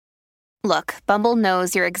Look, Bumble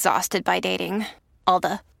knows you're exhausted by dating. All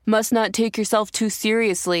the must not take yourself too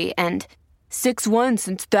seriously and 6'1"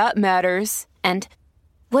 since that matters. And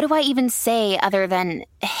what do I even say other than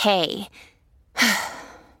hey?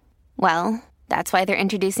 Well, that's why they're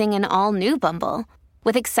introducing an all-new Bumble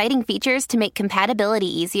with exciting features to make compatibility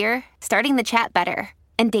easier, starting the chat better,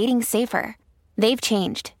 and dating safer. They've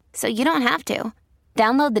changed, so you don't have to.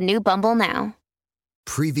 Download the new Bumble now.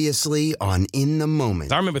 Previously on In the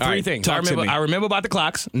Moment. I remember three things. I remember about the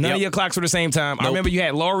clocks. None of your clocks were the same time. Nope. I remember you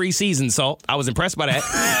had Lowry seasoned salt. I was impressed by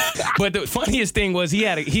that. But the funniest thing was he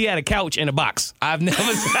had a couch in a box. I've never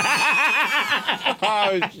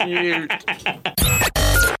Oh, shoot.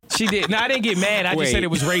 She did. No, I didn't get mad. I just said it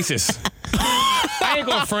was racist. I ain't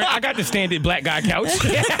gonna front. I got the standard black guy couch.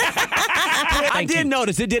 I did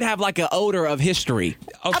notice it did have like an odor of history.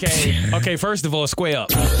 Okay. First of all, square up.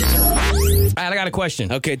 All right, I got a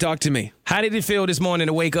question. Okay, talk to me. How did it feel this morning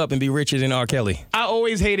to wake up and be richer than R. Kelly? I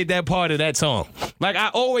always hated that part of that song. Like, I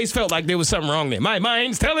always felt like there was something wrong there. My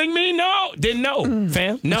mind's telling me no. Didn't know,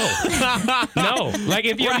 fam. No. No. Like,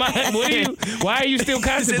 if your mind, why are you still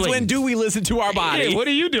contemplating? Since when do we listen to our body? Yeah, what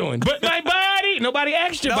are you doing? But my body. Nobody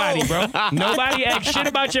asked your body, bro. Nobody asked shit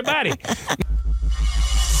about your body.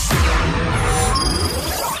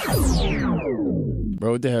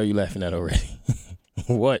 Bro, what the hell are you laughing at already?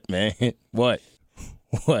 What, man? What?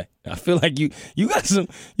 I feel like you got some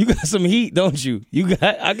heat, don't you?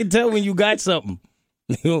 I can tell when you got something.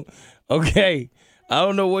 Okay. I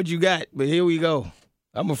don't know what you got, but here we go.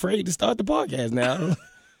 I'm afraid to start the podcast now.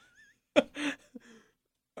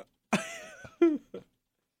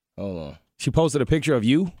 Hold on. She posted a picture of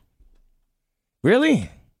you? Really?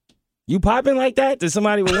 You popping like that? Does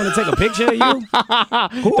somebody want to take a picture of you?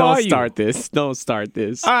 Who are you? Don't start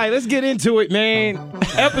this. All right, let's get into it, man.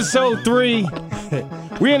 Episode 3.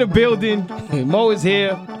 We're in the building. Mo is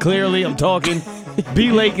here. Clearly, I'm talking.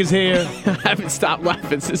 B Lake is here. I haven't stopped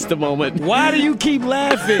laughing since the moment. Why do you keep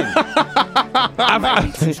laughing?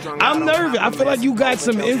 I'm nervous. I feel like you got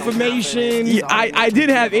some information. Yeah, I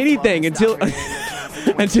didn't have anything until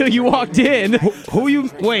you walked in. What you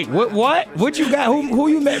got? Who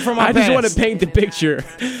you met from our I just past? want to paint the picture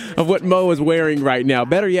of what Mo is wearing right now.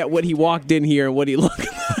 Better yet, what he walked in here and what he looked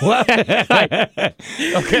like.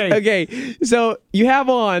 Okay. So you have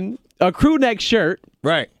on a crew neck shirt.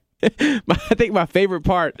 Right. I think my favorite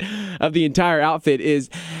part of the entire outfit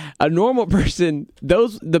is a normal person,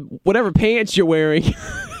 whatever pants you're wearing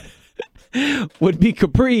would be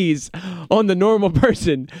capris on the normal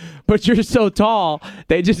person, but you're so tall,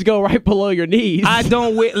 they just go right below your knees. I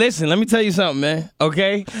don't wear, listen, let me tell you something, man,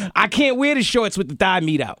 okay? I can't wear the shorts with the thigh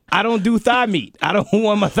meat out. I don't do thigh meat. I don't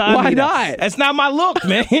want my thigh Why meat not? out. That's not my look,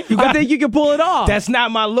 man. I think you can pull it off. That's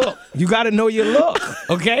not my look. You got to know your look,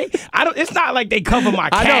 okay? It's not like they cover my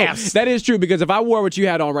calves. That is true, because if I wore what you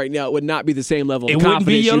had on right now, it would not be the same level of confidence. It wouldn't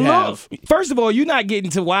be your look. Have. First of all, you're not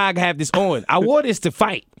getting to why I have this on. I wore this to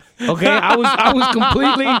fight. Okay, I was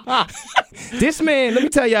completely. This man, let me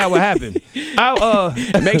tell y'all what happened.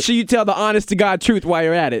 Make sure you tell the honest to God truth while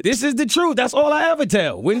you're at it. This is the truth. That's all I ever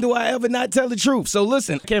tell. When do I ever not tell the truth? So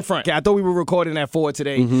listen, can't front. I thought we were recording at 4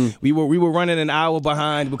 today. Mm-hmm. We were running an hour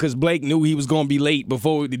behind because Blake knew he was going to be late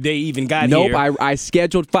before the day even got here. Nope, I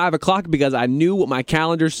scheduled 5 o'clock because I knew what my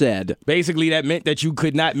calendar said. Basically, that meant that you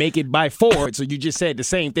could not make it by 4, so you just said the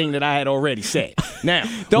same thing that I had already said. Now,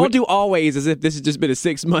 don't do always as if this has just been a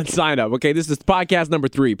 6-month sign up. Okay, this is podcast number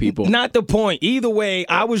 3, people. Not the point. Either way,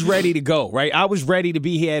 I was ready to go. Right, I was ready to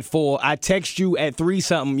be here at 4. I text you at 3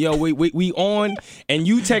 something. Yo, we on, and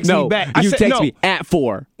you text me back. You text me at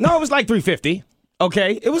 4. No, it was like 3:50.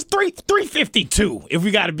 Okay, it was 3:52. If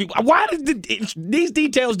we got to be, why did these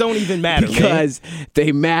details don't even matter? Because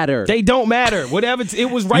they matter. They don't matter. Whatever.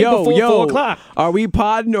 It was right before 4 o'clock. Are we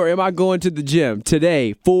podding or am I going to the gym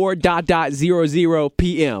today? 4:00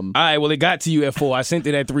 p.m. All right. Well, it got to you at 4. I sent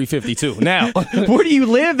it at 3:52. Now, where do you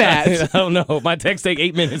live at? I don't know. My text take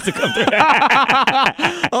 8 minutes to come through.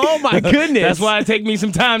 Oh my goodness. That's why it take me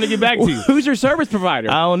some time to get back to you. Who's your service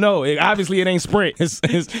provider? I don't know. Obviously, it ain't Sprint.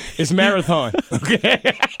 It's Marathon.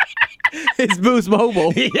 It's Boost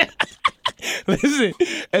Mobile. Yeah. Listen,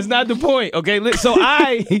 that's not the point, okay? So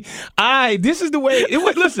this is the way it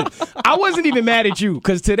was. Listen, I wasn't even mad at you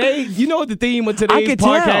because today, you know what the theme of today's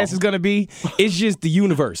podcast is going to be? It's just the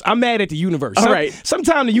universe. I'm mad at the universe. All right.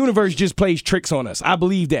 Sometimes the universe just plays tricks on us. I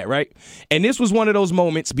believe that, right? And this was one of those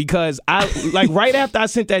moments because right after I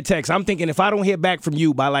sent that text, I'm thinking if I don't hear back from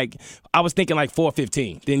you by I was thinking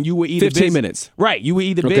 4:15, then you were either 15 minutes. Right. You were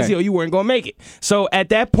either busy or you weren't going to make it. So at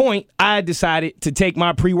that point, I decided to take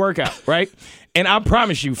my pre-workout, right? right? And I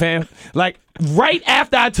promise you, fam, like right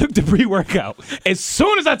after I took the pre-workout, as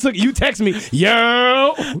soon as I took it, you text me,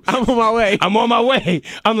 yo, I'm on my way. I'm on my way.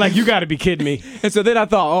 I'm like, you got to be kidding me. And so then I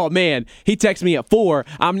thought, oh, man, he texted me at 4.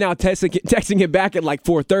 I'm now texting him back at like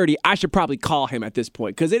 4:30. I should probably call him at this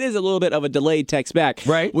point because it is a little bit of a delayed text back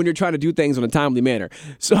right, when you're trying to do things in a timely manner.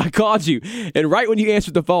 So I called you, and right when you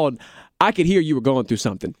answered the phone, I could hear you were going through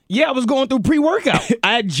something. Yeah, I was going through pre-workout.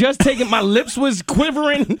 I had just taken, my lips was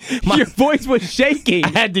quivering. Your voice was shaking. I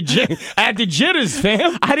had the jitters,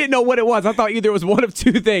 fam. I didn't know what it was. I thought either it was one of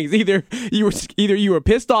two things. Either you were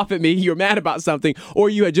pissed off at me, you were mad about something,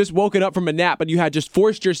 or you had just woken up from a nap and you had just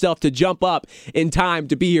forced yourself to jump up in time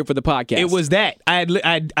to be here for the podcast. It was that.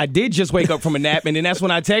 I did just wake up from a nap, and then that's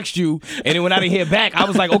when I text you, and then when I didn't hear back, I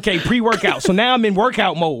was like, okay, pre-workout. So now I'm in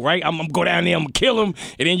workout mode, right? I'm going to go down there, I'm going to kill him,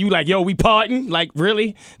 and then you like, yo, we partying? Like,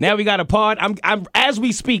 really? Now we got a pod? I'm as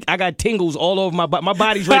we speak, I got tingles all over my body. My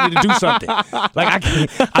body's ready to do something. Like,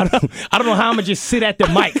 I don't know how I'm going to just sit at the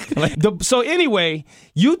mic. Like, so anyway,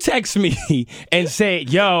 you text me and say,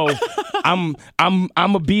 yo, I'm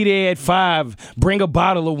going to be there at 5. Bring a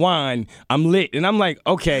bottle of wine. I'm lit. And I'm like,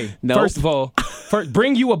 okay, nope. First of all,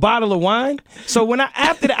 bring you a bottle of wine? So when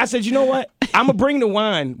after that, I said, you know what? I'm going to bring the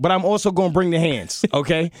wine, but I'm also going to bring the hands,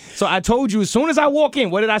 okay? So I told you as soon as I walk in,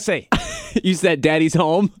 what did I say? You said daddy's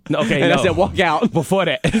home. Okay, and no. I said walk out. Before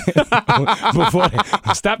that.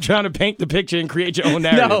 Stop trying to paint the picture and create your own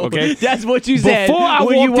narrative, no, okay? That's what you said before I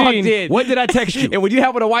when you walked in. What did I text you? And when you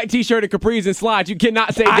have on a white t-shirt and capris and slides, you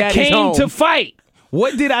cannot say daddy's home. I came to fight.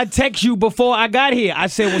 What did I text you before I got here? I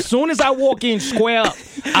said, well, as soon as I walk in, square up.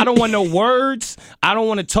 I don't want no words. I don't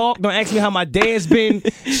want to talk. Don't ask me how my day's been.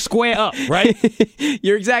 Square up, right?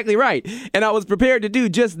 You're exactly right. And I was prepared to do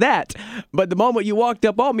just that. But the moment you walked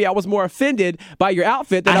up on me, I was more offended by your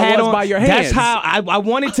outfit than I was by your hands. That's how I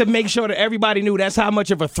wanted to make sure that everybody knew that's how much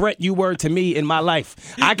of a threat you were to me in my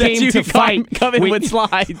life. I came to fight come in with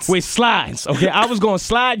slides. With slides, okay? I was going to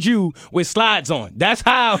slide you with slides on. That's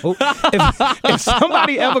how. If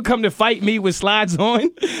somebody ever come to fight me with slides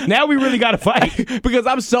on, now we really got to fight. Because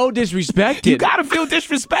I'm so disrespected. You got to feel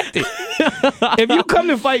disrespected. If you come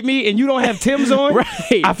to fight me and you don't have Tim's on, right,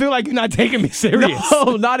 I feel like you're not taking me serious.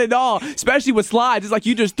 No, not at all. Especially with slides. It's like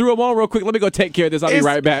you just threw them on real quick. Let me go take care of this. I'll be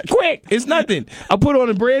right back. Quick. It's nothing. I put on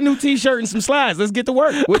a brand new t-shirt and some slides. Let's get to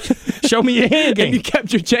work. Show me your hand game. And you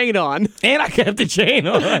kept your chain on. And I kept the chain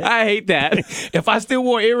on. I hate that. If I still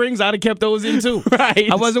wore earrings, I'd have kept those in too.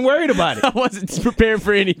 Right. I wasn't worried about it. I wasn't prepared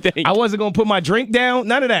for anything. I wasn't going to put my drink down.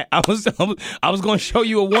 None of that. I was going to show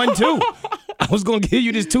you a 1-2. I was going to give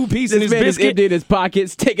you this 2-piece and this man biscuit. Is emptying his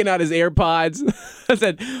pockets, taking out his AirPods. I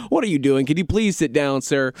said, what are you doing? Can you please sit down,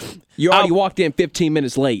 sir? You already walked in 15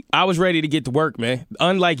 minutes late. I was ready to get to work, man.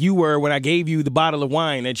 Unlike you were when I gave you the bottle of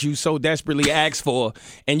wine that you so desperately asked for,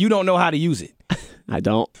 and you don't know how to use it. I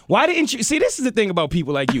don't. Why didn't you? See, this is the thing about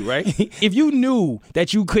people like you, right? If you knew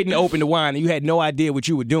that you couldn't open the wine and you had no idea what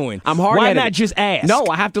you were doing, I'm hard-headed. Why not just ask? No,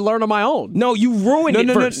 I have to learn on my own. No, you ruined it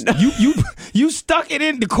first. No. You stuck it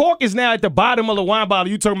in. The cork is now at the bottom of the wine bottle.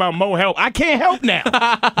 You talking about more help. I can't help now.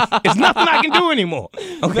 It's nothing I can do anymore.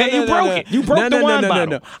 Okay, you broke it. You broke the wine bottle.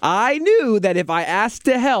 No. I knew that if I asked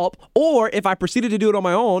to help or if I proceeded to do it on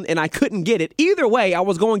my own and I couldn't get it, either way, I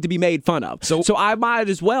was going to be made fun of. So I might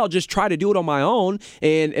as well just try to do it on my own.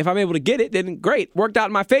 And if I'm able to get it, then great. Worked out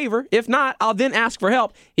in my favor. If not, I'll then ask for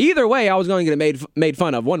help. Either way, I was going to get made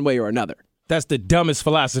fun of one way or another. That's the dumbest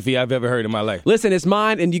philosophy I've ever heard in my life. Listen, it's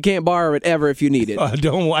mine, and you can't borrow it ever if you need it. I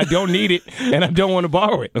don't need it, and I don't want to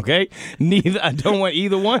borrow it. Okay, I don't want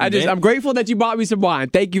either one. I'm grateful that you bought me some wine.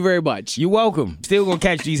 Thank you very much. You're welcome. Still gonna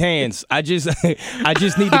catch these hands. I just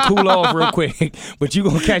need to cool off real quick. But you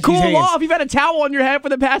gonna catch these hands. Cool off. You've had a towel on your head for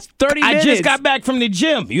the past 30 minutes. I just got back from the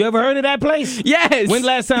gym. You ever heard of that place? Yes. When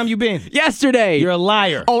last time you been? Yesterday. You're a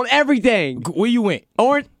liar. On everything. Where you went?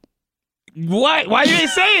 What? Why you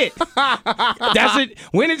didn't say it? That's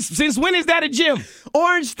it. Since when is that a gym?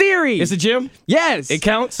 Orange Theory. It's a gym? Yes. It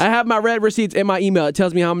counts? I have my red receipts in my email. It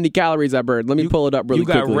tells me how many calories I burned. Let me pull it up really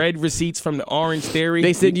quickly. You got red receipts from the Orange Theory?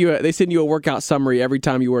 They send you a workout summary every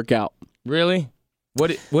time you work out. Really?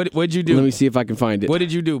 What'd you do? Let me see if I can find it. What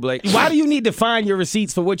did you do, Blake? Why do you need to find your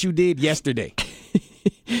receipts for what you did yesterday?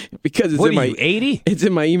 Because it's what in are my you, 80? It's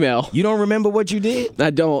in my email. You don't remember what you did?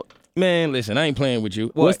 I don't. Man, listen, I ain't playing with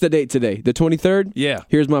you. What's the date today? The 23rd? Yeah.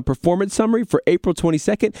 Here's my performance summary for April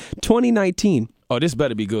 22nd, 2019. Oh, this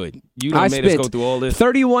better be good. You I done made us spent go through all this.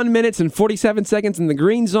 31 minutes and 47 seconds in the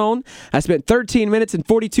green zone. I spent 13 minutes and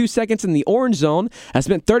 42 seconds in the orange zone. I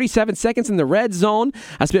spent 37 seconds in the red zone.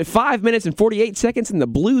 I spent 5 minutes and 48 seconds in the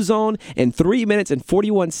blue zone and 3 minutes and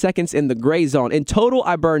 41 seconds in the gray zone. In total,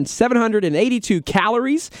 I burned 782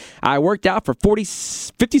 calories. I worked out for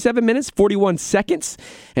 57 minutes, 41 seconds,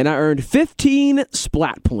 and I earned 15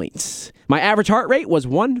 splat points. My average heart rate was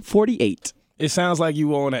 148. It sounds like you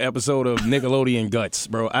were on an episode of Nickelodeon Guts,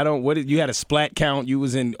 bro. You had a splat count. You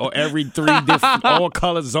was in every 3 different all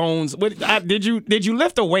color zones. Did you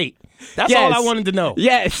lift a weight? That's all I wanted to know.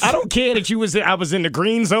 Yes. I don't care that I was in the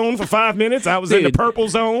green zone for 5 minutes. I was in the purple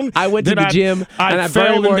zone. I went to the gym and I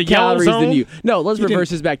burned more calories than you. No, let's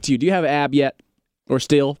reverse this back to you. Do you have an ab yet? Or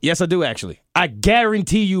still? Yes, I do, actually. I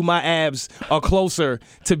guarantee you my abs are closer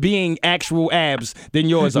to being actual abs than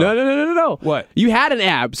yours are. No. What? You had an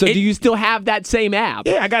ab, so do you still have that same ab?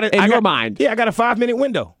 Yeah, I got it. In your mind. Yeah, I got a 5-minute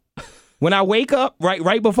window. When I wake up,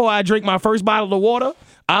 right before I drink my first bottle of water,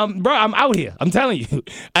 I'm out here. I'm telling you.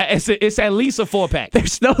 It's at least a 4-pack.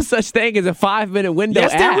 There's no such thing as a 5-minute window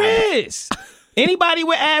Yes, ab. there is. Anybody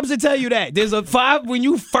with abs will tell you that. There's a 5 when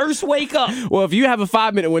you first wake up. Well, if you have a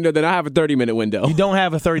 5-minute window, then I have a 30-minute window. You don't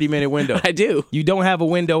have a 30-minute window. I do. You don't have a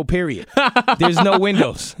window, period. There's no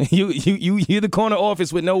windows. You're the corner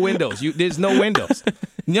office with no windows. There's no windows.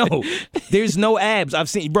 No, there's no abs. I've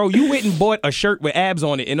seen, bro, you went and bought a shirt with abs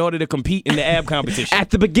on it in order to compete in the ab competition.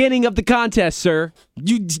 At the beginning of the contest, sir.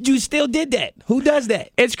 You still did that. Who does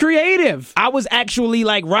that? It's creative. I was actually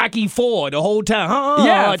like Rocky IV the whole time.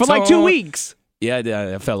 Yeah, for like 2 weeks.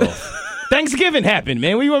 Yeah, I fell off. Thanksgiving happened,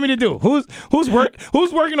 man. What do you want me to do? Who's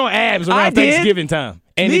working on abs around Thanksgiving time?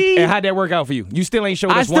 And how'd that work out for you? You still ain't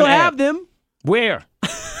showed us one ab. I still have them. Where?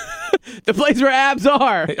 The place where abs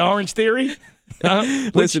are. Orange Theory?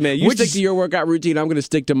 Listen, man, you stick to your workout routine. I'm going to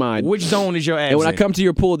stick to mine. Which zone is your abs And when in? I come to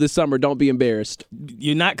your pool this summer, don't be embarrassed.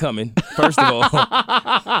 You're not coming, first of all.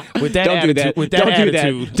 With that don't attitude. do that. With that don't attitude.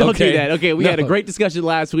 do that. Don't do that. Okay, we had a great discussion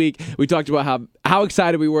last week. We talked about how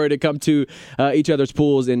excited we were to come to each other's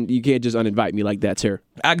pools, and you can't just uninvite me like that, sir.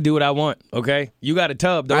 I can do what I want, okay? You got a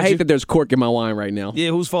tub, don't you? I hate that there's cork in my wine right now. Yeah,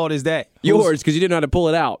 whose fault is that? Yours, because you didn't know how to pull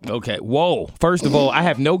it out. Okay, whoa. First of all, I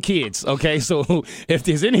have no kids, okay? So if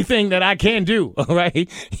there's anything that I can do, all right?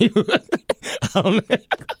 You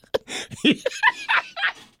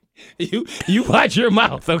watch your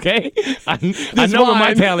mouth, okay? I know what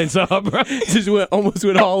my talents are, bro. Just almost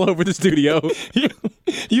went all over the studio.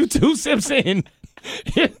 You 2 sips in.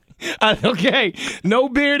 Okay, no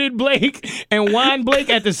bearded Blake and wine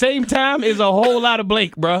Blake at the same time is a whole lot of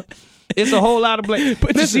Blake, bro. It's a whole lot of Blake.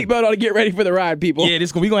 Put your seatbelt on and get ready for the ride, people. Yeah,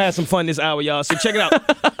 we gonna have some fun this hour, y'all. So check it out.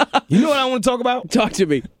 You know what I want to talk about? Talk to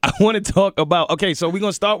me. I want to talk about. Okay, so we're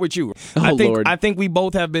gonna start with you. Lord. I think we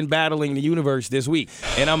both have been battling the universe this week,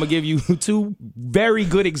 and I'm gonna give you 2 very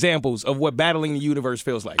good examples of what battling the universe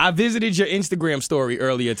feels like. I visited your Instagram story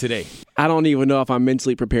earlier today. I don't even know if I'm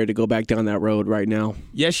mentally prepared to go back down that road right now.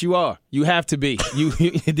 Yes, you are. You have to be.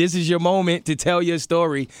 This is your moment to tell your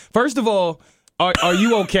story. First of all, are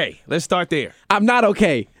you okay? Let's start there. I'm not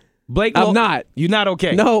okay. Blake, I'm not. You're not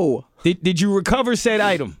okay? No. Did you recover said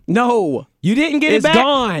item? No. You didn't get It's it back?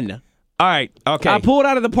 gone. All right. Okay. I pulled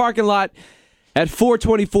out of the parking lot at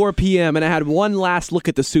 4:24 p.m. and I had one last look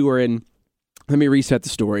at the sewer, and let me reset the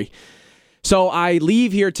story. So I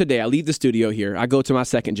leave here today. I leave the studio here. I go to my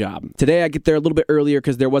second job. Today I get there a little bit earlier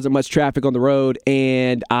because there wasn't much traffic on the road,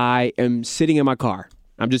 and I am sitting in my car.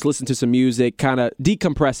 I'm just listening to some music, kind of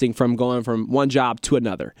decompressing from going from one job to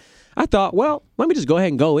another. I thought, well, let me just go ahead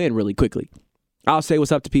and go in really quickly. I'll say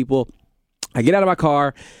what's up to people. I get out of my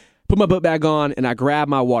car, put my book bag on, and I grab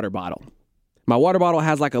my water bottle. My water bottle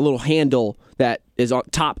has like a little handle that is on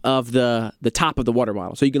top of the top of the water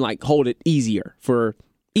bottle, so you can like hold it easier for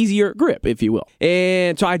easier grip, if you will.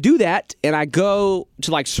 And so I do that, and I go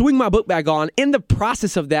to like swing my book bag on. In the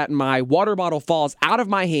process of that, my water bottle falls out of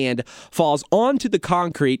my hand, falls onto the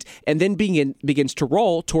concrete, and then begins to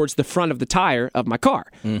roll towards the front of the tire of my car.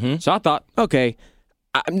 Mm-hmm. So I thought, okay,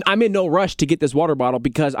 I'm in no rush to get this water bottle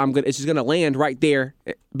because it's just gonna land right there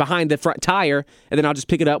behind the front tire, and then I'll just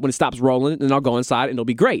pick it up when it stops rolling, and I'll go inside, and it'll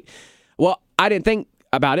be great. Well, I didn't think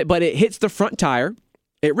about it, but it hits the front tire,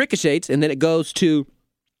 it ricochets, and then it goes to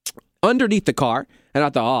underneath the car, and I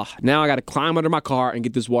thought, now I got to climb under my car and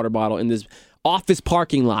get this water bottle in this office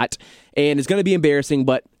parking lot, and it's going to be embarrassing,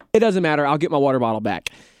 but it doesn't matter. I'll get my water bottle back.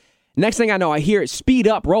 Next thing I know, I hear it speed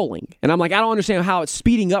up rolling, and I'm like, I don't understand how it's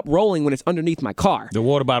speeding up rolling when it's underneath my car. The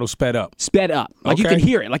water bottle sped up. Like you can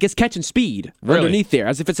hear it, like it's catching speed underneath there,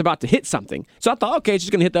 as if it's about to hit something. So I thought, okay, it's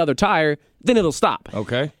just going to hit the other tire, then it'll stop.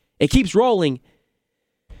 Okay. It keeps rolling.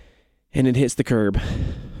 And it hits the curb.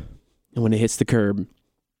 And when it hits the curb,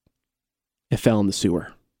 it fell in the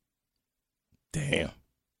sewer. Damn.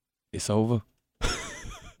 It's over.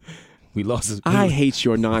 We lost. I hate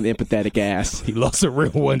your non-empathetic ass. He lost a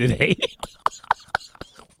real one today.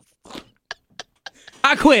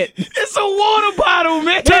 I quit. It's a water bottle,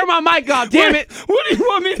 man. Turn my mic off, damn it. What do you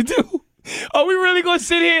want me to do? Are we really going to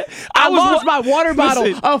sit here? I lost my water bottle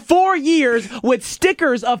Listen. of 4 years with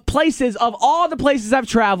stickers of places, of all the places I've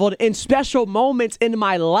traveled in special moments in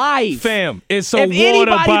my life. Fam, it's a if water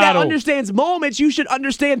anybody that bottle. understands moments, you should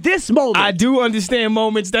understand this moment. I do understand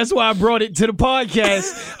moments. That's why I brought it to the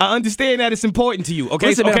podcast. I understand that it's important to you. Okay,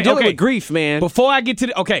 Listen, man, I'm dealing with grief, man. Before I get to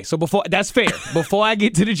the that's fair. Before I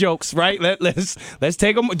get to the jokes, right? Let's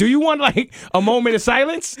take them. Do you want like a moment of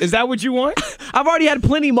silence? Is that what you want? I've already had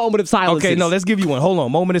plenty moment of silence. Okay, no, let's give you one. Hold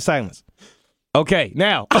on, moment of silence. Okay,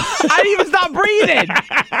 now. I didn't even stop breathing.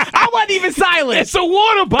 I wasn't even silent. It's a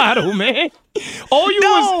water bottle, man.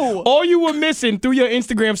 All you were missing through your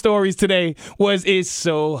Instagram stories today was "It's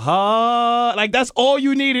so hard." Like that's all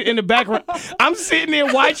you needed in the background. I'm sitting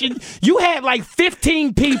there watching. You had like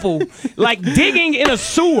 15 people like digging in a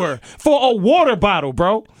sewer for a water bottle,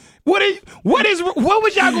 bro. What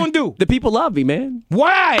was y'all gonna do? The people love me, man.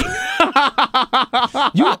 Why?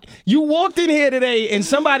 You walked in here today and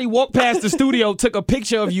somebody walked past the studio, took a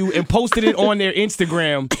picture of you and posted it on their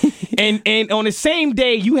Instagram. And on the same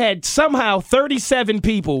day, you had somehow 37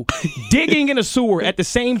 people digging in a sewer at the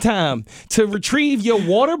same time to retrieve your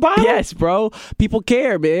water bottle? Yes, bro. People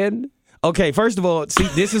care, man. Okay, first of all, see,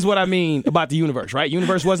 this is what I mean about the universe, right?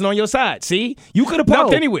 Universe wasn't on your side. See? You could have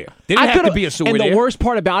parked anywhere. Didn't have to be a sewer and there. And the worst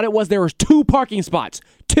part about it was there was 2 parking spots.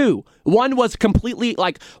 2. One was completely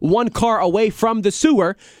like 1 car away from the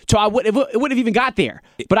sewer, so it wouldn't have even got there.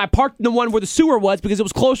 But I parked in the one where the sewer was because it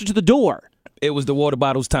was closer to the door. It was the water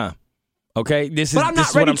bottle's time. Okay, this is But I'm not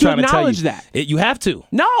what ready I'm to trying to tell you. acknowledge that. You have to.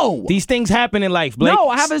 No. These things happen in life, Blake. No,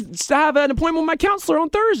 I have an appointment with my counselor on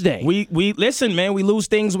Thursday. We listen, man. We lose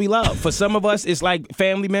things we love. For some of us, it's like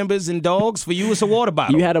family members and dogs. For you, it's a water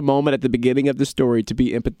bottle. You had a moment at the beginning of the story to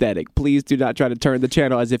be empathetic. Please do not try to turn the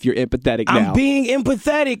channel as if you're empathetic now. I'm being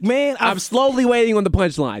empathetic, man. I'm slowly waiting on the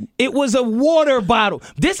punchline. It was a water bottle.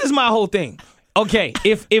 This is my whole thing. Okay,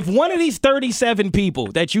 if one of these 37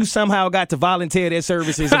 people that you somehow got to volunteer their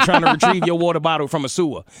services and trying to retrieve your water bottle from a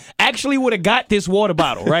sewer actually would have got this water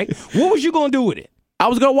bottle, right? What was you going to do with it? I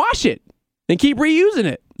was going to wash it and keep reusing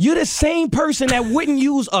it. You're the same person that wouldn't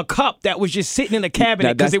use a cup that was just sitting in the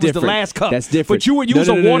cabinet because it was the last cup. That's different. But you would use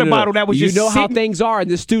a water bottle that was just You know sitting. how things are in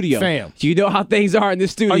this studio. Fam. You know how things are in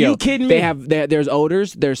this studio. Are you kidding me? There's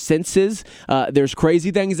odors, there's senses, there's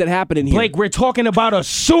crazy things that happen in here. Blake, we're talking about a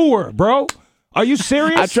sewer, bro. Are you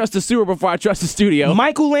serious? I trust the sewer before I trust the studio.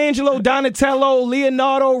 Michelangelo, Donatello,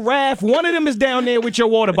 Leonardo, Raph, one of them is down there with your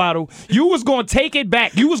water bottle. You was going to take it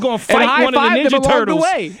back. You was going to fight one of the Ninja Turtles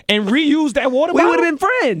and reuse that water bottle? We would have been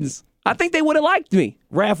friends. I think they would have liked me.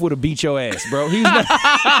 Raph would have beat your ass, bro. He's not.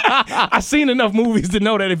 I've seen enough movies to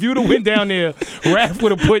know that if you'd have went down there, Raph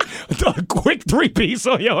would have put a quick 3-piece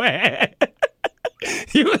on your ass.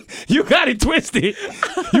 You got it twisted.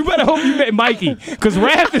 You better hope you met Mikey, because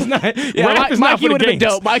Raph is not. Yeah, Raph is Mikey not would for the have been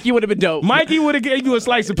games. dope. Mikey would have been dope. Mikey would have gave you a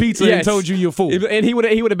slice of pizza and told you you're a fool. And he would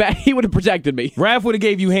have protected me. Raph would have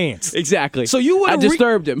gave you hands. Exactly. So you would I have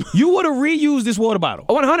disturbed him. You would have reused this water bottle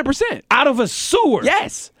 100%. out of a sewer.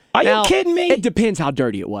 Yes. Are Now, you kidding me? It depends how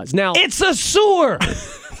dirty it was. Now It's a sewer.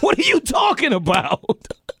 What are you talking about?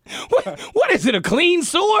 What is it? A clean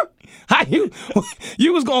sewer? How you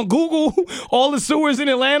was gonna Google all the sewers in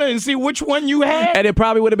Atlanta and see which one you had? and it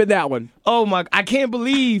probably would have been that one. Oh my! I can't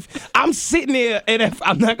believe I'm sitting there, and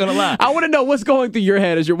I'm not gonna lie. I want to know what's going through your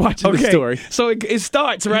head as you're watching the story. So it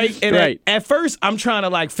starts right, and Right. At first I'm trying to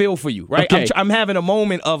like feel for you, right? Okay. I'm having a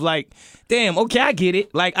moment of like, damn, okay, I get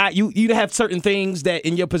it. Like you have certain things that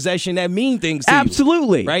in your possession that mean things to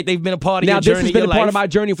Absolutely. you, right? They've been a part of Now, your this journey, has been a your part life. of my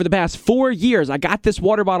journey for the past 4 years. I got this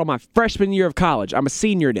water bottle my freshman year of college. I'm a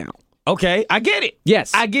senior now. Okay, I get it.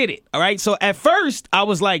 Yes. I get it. All right. So at first, I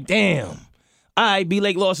was like, damn. All right, B.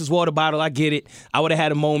 Lake lost his water bottle. I get it. I would have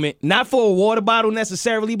had a moment. Not for a water bottle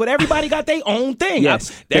necessarily, but everybody got their own thing. Yes,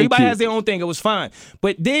 Everybody thank you. has their own thing. It was fine.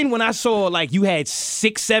 But then when I saw, like, you had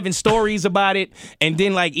 6-7 stories about it, and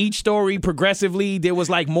then, like, each story progressively, there was,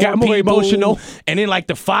 like, more Got more people. emotional. And then, like,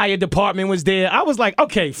 the fire department was there. I was like,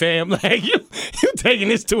 okay, fam. Like, you taking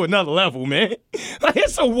this to another level, man. Like,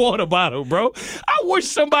 it's a water bottle, bro. I wish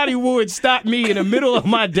somebody would stop me in the middle of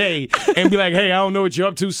my day and be like, hey, I don't know what you're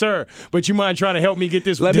up to, sir, but you mind trying trying to help me get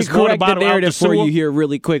this. Let this me correct the water bottle narrative out the for sewer? you here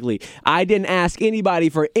really quickly. I didn't ask anybody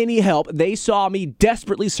for any help. They saw me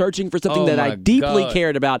desperately searching for something that I deeply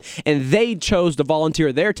cared about, and they chose to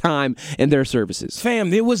volunteer their time and their services. Fam,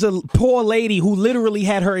 there was a poor lady who literally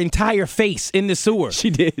had her entire face in the sewer. She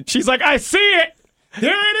did. She's like, I see it.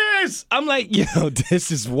 There it is. I'm like, yo,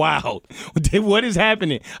 this is wild. What is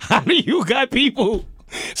happening? How do you got people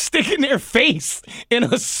sticking their face in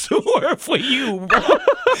a sewer for you, bro?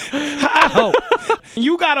 How?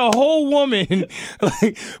 You got a whole woman,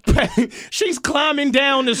 like, she's climbing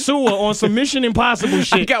down the sewer on some Mission Impossible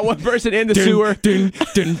shit. I got one person in the sewer.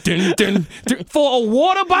 For a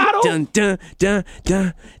water bottle? Dun, dun, dun,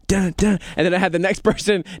 dun. Dun, dun. And then I had the next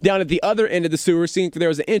person down at the other end of the sewer, seeing if there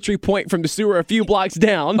was an entry point from the sewer a few blocks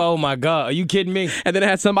down. Oh my God, are you kidding me? And then I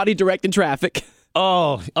had somebody directing traffic.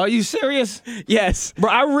 Oh, are you serious? Yes.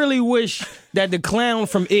 Bro, I really wish that the clown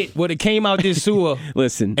from It would have came out this sewer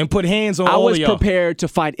Listen, and put hands on I all was of y'all. prepared to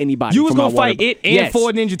fight anybody. You was for my gonna fight water It and yes.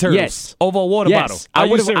 four Ninja Turtles yes. over a water bottle. Yes. Are I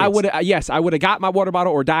you would have. serious? Yes, I would have got my water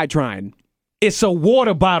bottle or died trying. It's a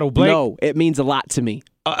water bottle, Blake. No, it means a lot to me.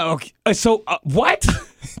 Okay. So what?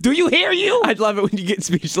 Do you hear you? I love it when you get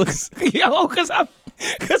speechless. Yo, because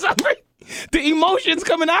the emotions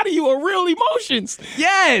coming out of you are real emotions.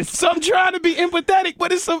 Yes. So I'm trying to be empathetic,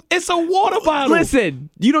 but it's a water bottle.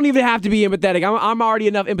 Listen, you don't even have to be empathetic. I'm already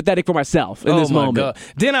enough empathetic for myself in this my moment. God.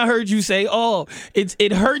 Then I heard you say, "Oh,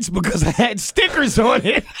 it hurts because I had stickers on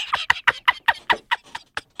it."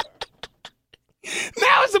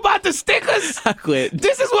 Now it's about the stickers. I quit.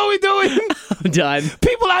 This is what we're doing. I'm done.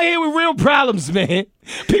 People out here with real problems, man.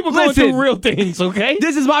 People going Listen. through real things, okay?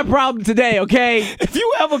 This is my problem today, okay? If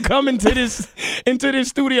you ever come into this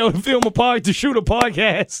studio to film to shoot a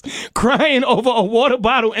podcast, crying over a water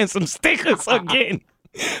bottle and some stickers again.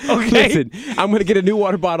 Okay. Listen, I'm gonna get a new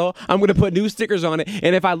water bottle. I'm gonna put new stickers on it,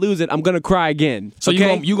 and if I lose it, I'm gonna cry again. So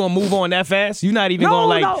okay? you gonna move on that fast? You're not even No,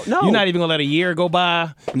 gonna no. You're not even gonna let a year go by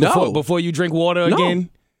before you drink water No. again?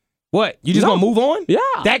 What? You just No. gonna move on? Yeah.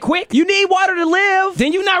 That quick? You need water to live.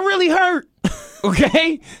 Then you're not really hurt.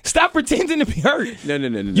 Okay? Stop pretending to be hurt. No.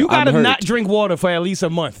 You gotta not drink water for at least a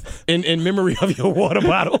month in memory of your water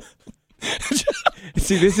bottle.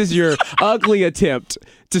 See, this is your ugly attempt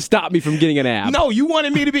to stop me from getting an ab. No, you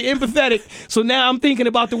wanted me to be empathetic, so now I'm thinking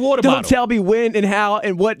about the water Don't bottle. tell me when and how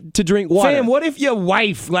and what to drink water. Fam, what if your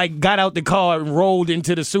wife got out the car and rolled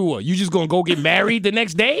into the sewer? You just gonna go get married the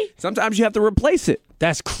next day? Sometimes you have to replace it.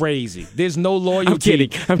 That's crazy. There's no loyalty. I'm kidding.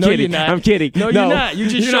 I'm no, kidding. You're not. I'm kidding. No, you're not. You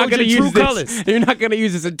just You're not showed gonna your use true this. colors. You're not going to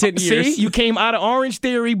use this in 10 years. See, you came out of Orange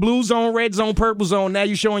Theory, blue zone, red zone, purple zone. Now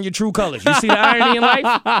you're showing your true colors. You see the irony in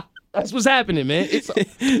life? That's what's happening, man.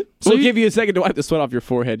 We'll give you a second to wipe the sweat off your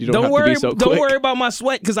forehead. You don't have to be so quick. Don't worry about my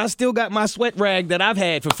sweat, because I still got my sweat rag that I've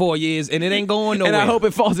had for 4 years, and it ain't going nowhere. And I hope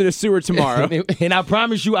it falls in a sewer tomorrow. And I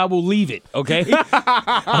promise you I will leave it, okay?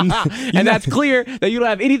 And that's clear that you don't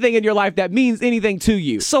have anything in your life that means anything to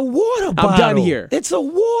you. It's a water bottle. I'm done here. It's a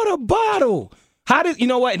water bottle. You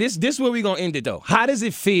know what? This is where we're going to end it, though. How does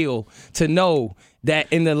it feel to know that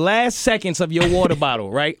in the last seconds of your water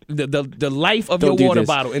bottle, right? The life of Don't your do water this.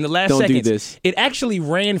 bottle, in the last Don't do seconds, this. it actually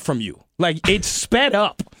ran from you. Like, it sped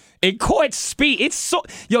up. It caught speed.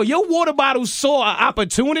 Your water bottle saw an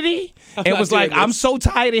opportunity and not was like, doing this. I'm so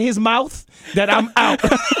tired of his mouth that I'm out.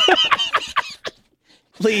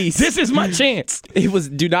 Please. This is my chance. It was,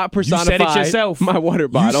 do not You personify said it yourself. my water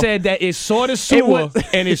bottle. You said that it saw the sewer was-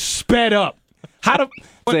 and it sped up.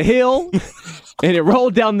 It's a hill, and it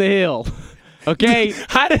rolled down the hill. Okay?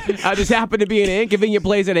 I just happened to be in an inconvenient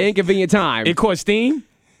place at an inconvenient time. It caught steam?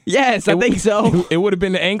 Yes, I think so. It would have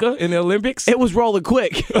been the anchor in the Olympics? It was rolling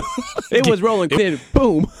quick. It was rolling quick.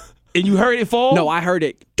 Boom. And you heard it fall? No, I heard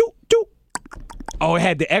it. Doop, doop. Oh, it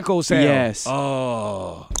had the echo sound. Yes.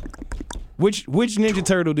 Oh. Which Ninja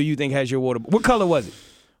Turtle do you think has your water? What color was it?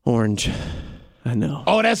 Orange. I know.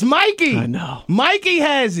 Oh, that's Mikey. I know. Mikey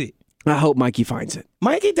has it. I hope Mikey finds it.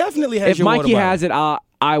 Mikey definitely has If your water Mikey bottle. has it,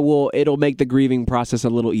 I will. It'll make the grieving process a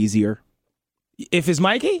little easier. If it's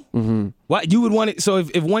Mikey? Mm-hmm. Why you would want it? So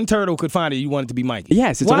if one turtle could find it, you want it to be Mikey?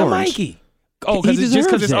 Yes, it's Why orange. Mikey? Oh, He just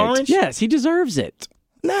because it's deserves it. orange? Yes, he deserves it.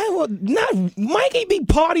 Mikey be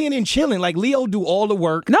partying and chilling. Like Leo do all the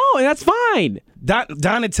work. No, and that's fine.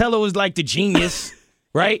 Donatello is like the genius,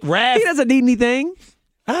 right? Raph. He doesn't need anything.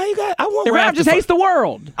 I want And Raph Raph just to hates the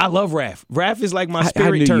world. I love Raph. Raph is like my I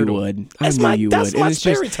spirit knew turtle. you would. That's I my knew you that's would. my And it's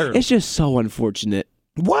spirit just, turtle. It's just so unfortunate.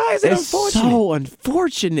 Why is it It's unfortunate? so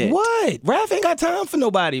unfortunate. What? Raph ain't got time for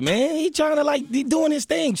nobody, man. He trying to he doing his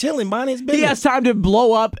thing, chilling, minding his business. He has time to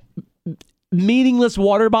blow up meaningless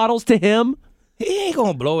water bottles to him. He ain't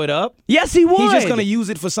gonna blow it up. Yes, he would. He's just gonna use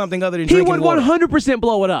it for something other than He drinking would water. 100%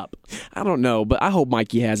 blow it up. I don't know, but I hope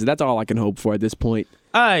Mikey has it. That's all I can hope for at this point.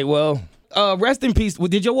 All right, well, rest in peace. Well,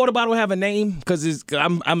 did your water bottle have a name? Because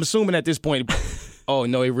I'm assuming at this point. Oh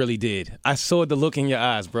no, it really did. I saw the look in your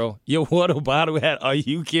eyes, bro. Your water bottle had. Are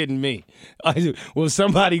you kidding me? Will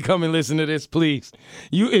somebody come and listen to this, please?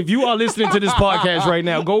 If you are listening to this podcast right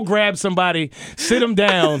now, go grab somebody, sit them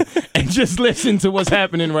down, and just listen to what's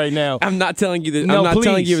happening right now. I'm not telling you No, I'm not please.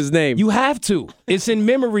 telling you his name. You have to. It's in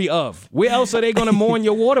memory of. Where else are they going to mourn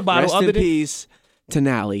your water bottle? Rest other in than peace,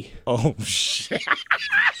 Tenali. Oh shit.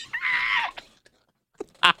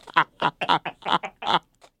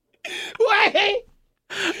 Wait.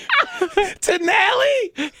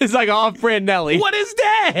 Tenali? It's like off-brand Nelly. What is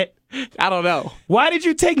that? I don't know. Why did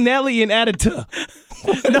you take Nelly and add it to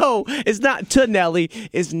No, it's not Tenelli.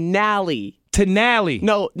 It's Nally. Tenali?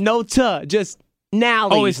 No, just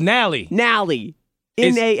Nally. Oh, it's Nally. Nally.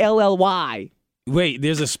 It's- Nally. Wait,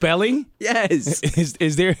 there's a spelling? Yes.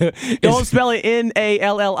 Is there Don't spell it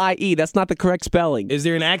Nallie. That's not the correct spelling. is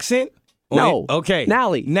there an accent? No. Okay.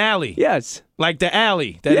 Nally. Nally. Yes. Like the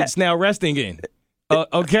alley that Yeah. it's now resting in.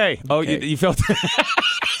 Okay. Oh, Okay. You felt that?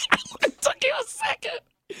 It took you a second.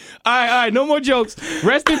 All right. No more jokes.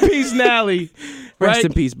 Rest in peace, Nally. Rest Right?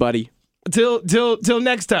 in peace, buddy. Till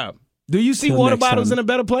next time. Do you see Till water next bottles time. in a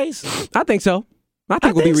better place? I think so. I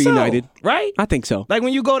think we'll be so, reunited. right? I think so. Like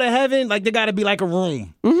when you go to heaven, like there got to be like a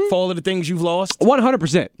room for all of the things you've lost.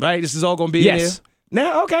 100%. Right? This is all going to be Yes. in there.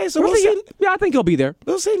 Now, okay, so we'll see. Yeah, I think he'll be there.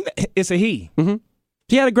 We'll see. It's a he.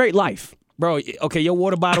 He had a great life. Bro, okay, your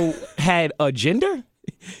water bottle had a gender?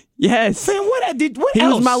 Yes. Man, what He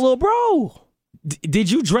else? was my little bro. Did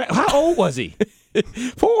you dress? How old was he?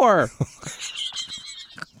 4.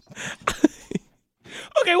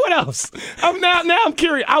 Okay, what else? I'm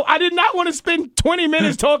curious. I did not want to spend 20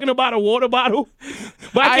 minutes talking about a water bottle,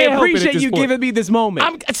 but I can't help it at appreciate this you point. giving me this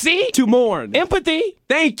moment See? to mourn. Empathy.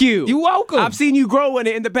 Thank you. You're welcome. I've seen you grow in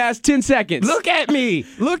it in the past 10 seconds. Look at me.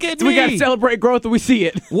 Look at me. We got to celebrate growth and we see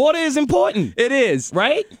it. Water is important, It is.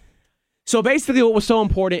 right? So basically what was so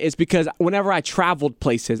important is because whenever I traveled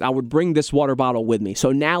places, I would bring this water bottle with me.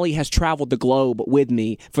 So Nally has traveled the globe with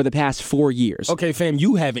me for the past 4 years. Okay, fam,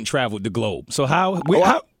 you haven't traveled the globe. So how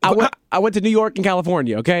I went to New York and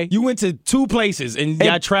California, okay? you went to 2 places and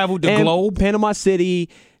y'all traveled the And globe? Panama City,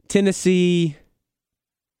 Tennessee,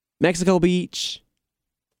 Mexico Beach,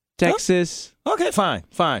 Texas. Okay, fine.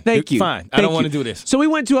 Thank you. Fine. I Thank don't want to you. do this. So we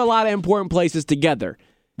went to a lot of important places together.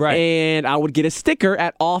 Right. And I would get a sticker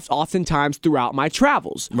at oftentimes throughout my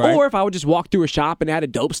travels. Right. Or if I would just walk through a shop and had a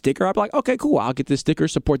dope sticker, I'd be like, okay, cool. I'll get this sticker,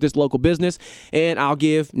 support this local business, and I'll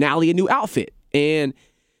give Nally a new outfit. And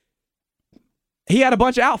he had a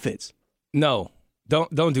bunch of outfits. No.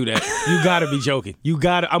 Don't do that. You gotta be joking. I'm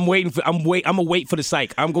gonna wait for the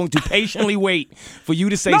psych. I'm going to patiently wait for you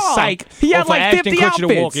to say No, psych. he had or for like Ashton 50 Kutcher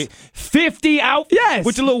to walk in. outfits. 50 outfits? Yes.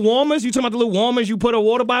 With the little warmers? You talking about the little warmers you put a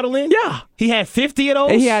water bottle in? Yeah. He had 50 of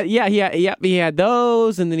those? And he had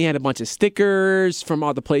those, and then he had a bunch of stickers from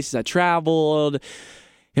all the places I traveled,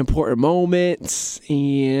 important moments,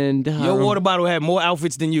 and Your water bottle had more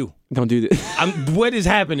outfits than you. don't do this. What is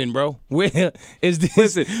happening, bro? Where is this?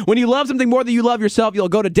 Listen, when you love something more than you love yourself, you'll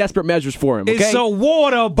go to desperate measures for him. Okay, It's a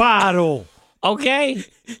water bottle. Okay?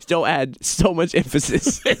 don't add so much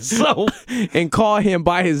emphasis So, and call him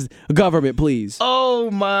by his government, please. oh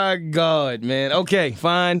my God, man. Okay,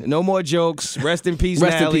 fine. No more jokes. Rest in peace,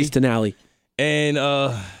 Rest in Nally. peace to Nally. And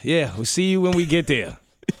yeah, we'll see you when we get there.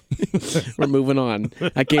 We're moving on.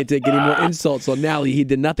 I can't take any more insults on Nally. He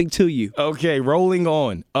did nothing to you. Okay, rolling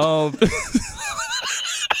on. All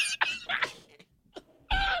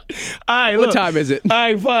right, What look. time is it? All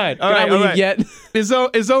right, fine. All Can right, I leave all right. yet?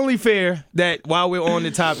 It's only fair that while we're on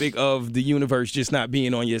the topic of the universe just not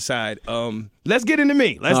being on your side, let's get into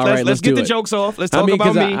me. All right, let's get do the it. jokes off. Let's talk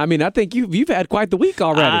about 'cause me. I think you've had quite the week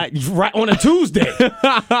already. Right on a Tuesday.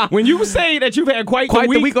 When you say that you've had quite Quite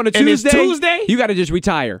the week on a and it's Tuesday. Tuesday, You got to just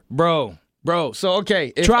retire. bro. So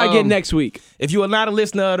okay, if, Try again next week. If you are not a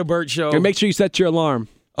listener of the Burt Show, And make sure you set your alarm.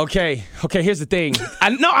 Okay. Here's the thing.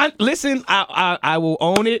 Listen. I will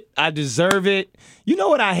own it. I deserve it. You know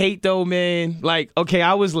what I hate though, man? Like, okay,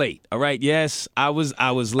 I was late. All right. Yes, I was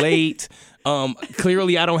late.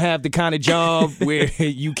 Clearly, I don't have the kind of job where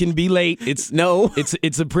you can be late. It's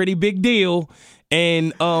a pretty big deal.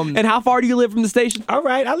 And how far do you live from the station? all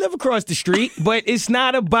right, I live across the street, but it's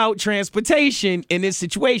not about transportation in this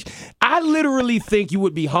situation. I literally think you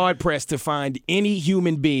would be hard-pressed to find any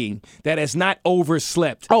human being that has not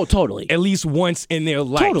overslept Oh, totally. at least once in their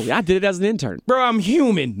life. Totally. I did it as an intern. Bro, I'm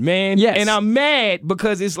human, man. Yes. And I'm mad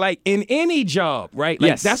because it's like in any job, right? Like,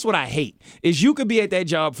 Yes. that's what I hate, is you could be at that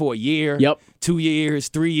job for a year, Yep. 2 years,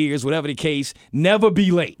 3 years, whatever the case, never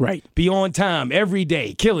be late. Right. Be on time every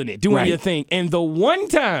day, killing it, doing Right. your thing. And the one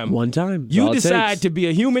time One time. you all it decide takes. to be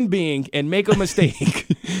a human being and make a mistake,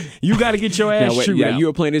 you got to get your ass Now, wait, chewed out. you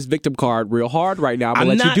were playing this victim card real hard right now. I'm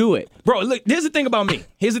going to let you do it. Bro, look, here's the thing about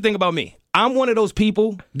me. I'm one of those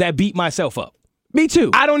people that beat myself up. Me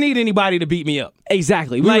too. I don't need anybody to beat me up.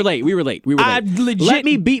 Exactly. We Like, were late. I legit- Let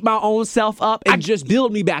me beat my own self up and just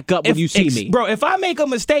build me back up when you see me. Bro, if I make a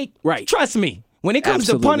mistake, Right. trust me. When it comes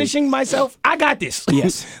Absolutely. to punishing myself, I got this.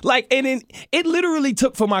 Yes. Like, and then it literally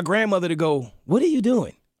took for my grandmother to go, "What are you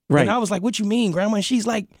doing?" Right. And I was like, "What you mean, Grandma?" And she's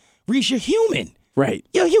like, "Reese, you're human. Right.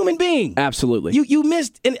 You're a human being. Absolutely. You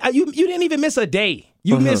missed, and you didn't even miss a day.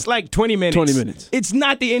 You missed like 20 minutes. 20 minutes. It's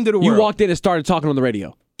not the end of the You world. walked in and started talking on the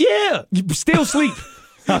radio. Yeah, you still sleep.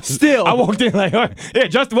 Still. I walked in like, yeah,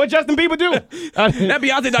 Justin. What Justin Bieber do? That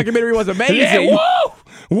Beyonce documentary was amazing. Yeah,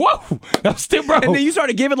 whoa. I'm still, bro. And then you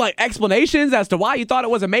started giving like explanations as to why you thought it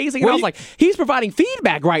was amazing. And Well, I was like, he's providing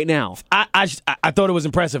feedback right now. I thought it was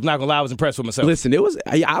impressive. Not gonna lie, I was impressed with myself. Listen, I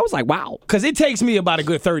was like, wow. Because it takes me about a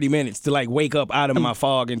good 30 minutes to like wake up out of my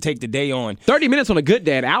fog and take the day on. 30 minutes on a good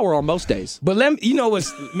day, an hour on most days. But you know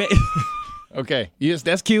what's... Okay, yes,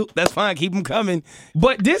 that's cute. That's fine. Keep them coming.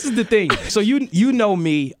 But this is the thing. So you know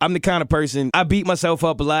me. I'm the kind of person, I beat myself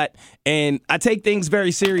up a lot, and I take things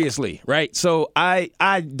very seriously, right? So I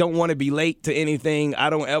don't want to be late to anything. I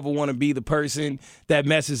don't ever want to be the person that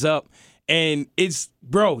messes up. And it's,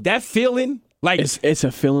 bro, that feeling, like... It's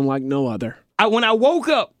a feeling like no other. when I woke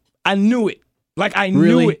up, I knew it. Like, I knew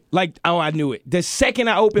Really? it. Like, oh, I knew it. The second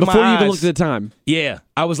I opened Before my you eyes... even looked at the time. Yeah.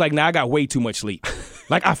 I was like, nah, I got way too much sleep.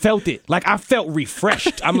 Like, I felt it. Like, I felt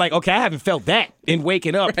refreshed. I'm like, okay, I haven't felt that in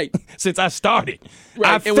waking up Right. since I started.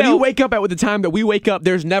 Right. And when you wake up at the time that we wake up,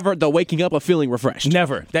 there's never the waking up of feeling refreshed.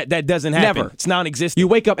 Never. That doesn't happen. Never. It's non-existent. You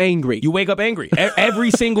wake up angry. You wake up angry.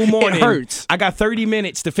 Every single morning. hurts. I got 30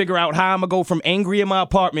 minutes to figure out how I'm going to go from angry in my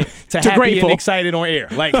apartment to happy grateful. and excited on air.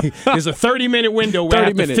 Like, there's a 30-minute window where I 30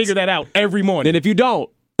 have to minutes. figure that out every morning. and if you don't,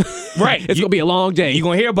 Right. it's going to be a long day. You're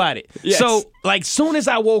going to hear about it. Yes. So, like, soon as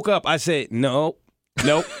I woke up, I said, nope.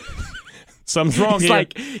 Something's wrong It's here.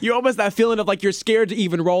 like you almost that feeling of like you're scared to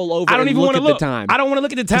even roll over I don't and even look want at to look. the time. I don't want to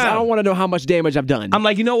look at the 'Cause time. I don't want to know how much damage I've done. I'm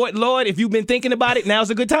like, you know what, Lord? If you've been thinking about it, now's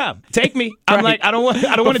a good time. Take me. I'm Right. like, I don't want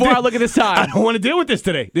to. Before I look at this time. I don't want to deal with this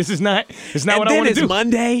today. This is not. It's not and what I then want to it's do,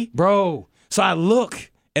 Monday. bro. So I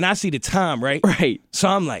look and I see the time, right? Right. So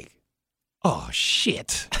I'm like, oh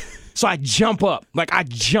shit. So I jump up.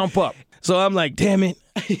 So I'm like, damn it,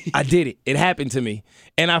 I did it. It happened to me,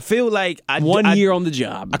 and I feel like One year on the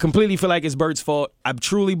job. I completely feel like it's Bert's fault. I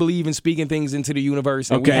truly believe in speaking things into the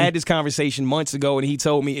universe. And we Okay. had this conversation months ago, and he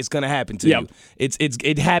told me it's gonna happen to Yep. you.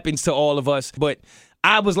 It happens to all of us. But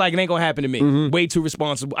I was like, it ain't gonna happen to me. Way too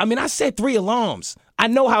responsible. I mean, I set 3 alarms. I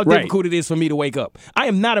know how Right. difficult it is for me to wake up. I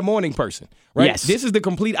am not a morning person. Right? Yes. This is the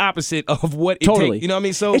complete opposite of what it Totally. takes. You know what I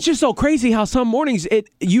mean? So It's just so crazy how some mornings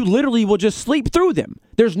you literally will just sleep through them.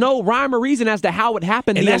 There's no rhyme or reason as to how it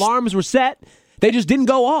happened. And The that's- alarms were set. They just didn't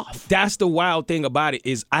go off. that's the wild thing about it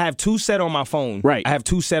is I have 2 set on my phone. Right. I have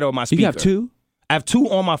 2 set on my speaker. You have 2? I have 2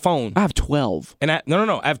 on my phone. I have 12. And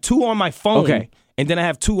no. I have 2 on my phone. Okay. And then I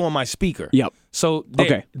have 2 on my speaker. Yep. So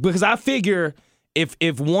Okay. because I figure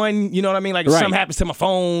if one, you know what I mean, like if Right. something happens to my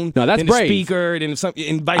phone, No, that's then the brave. speaker, then something,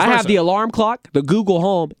 and vice I versa. have the alarm clock, the Google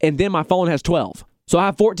Home, and then my phone has 12. So I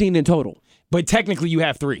have 14 in total. But technically, you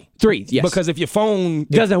have 3. 3, yes. Because if your phone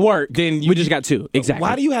doesn't work, then we just got 2. Exactly.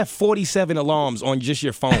 Why do you have 47 alarms on just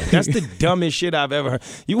your phone? That's the dumbest shit I've ever heard.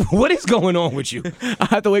 What is going on with you? I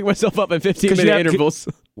have to wake myself up in 'Cause you 15-minute have to- intervals.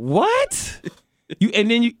 What?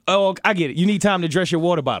 Oh, I get it. You need time to dress your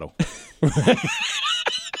water bottle.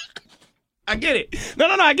 I get it. No,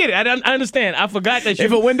 I get it. I understand. I forgot that you.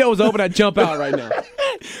 If a window was open, I'd jump out right now.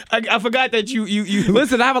 I forgot that you.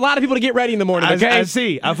 Listen, I have a lot of people to get ready in the morning, okay? I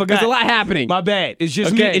see. I forgot. There's a lot happening. My bad. It's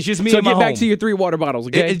just me. Okay. It's just me so and my get back home. to your 3 water bottles,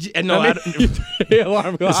 okay? No, I don't-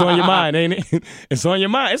 Alarm clock. it's on your mind, ain't it? It's on your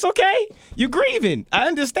mind. It's okay. You're grieving. I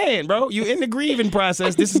understand, bro. You're in the grieving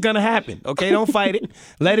process. This is gonna happen. Okay, don't fight it.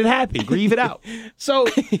 Let it happen. Grieve it out. So,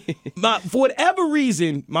 for whatever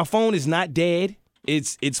reason, my phone is not dead.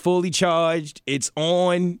 It's fully charged. It's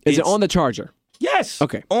on. Is it It's- on the charger? Yes.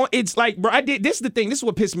 Okay. It's like, bro, this is the thing. This is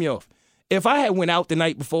what pissed me off. If I had went out the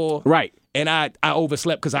night before, Right. and I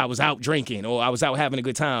overslept because I was out drinking, or I was out having a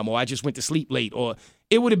good time, or I just went to sleep late, or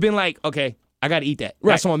it would have been like, okay, I got to eat that.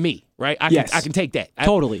 Right. That's on me, right? I can take that.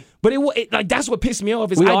 Totally. But it like that's what pissed me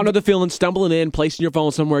off. Is we all know the feeling, stumbling in, placing your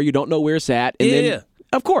phone somewhere you don't know where it's at. And then,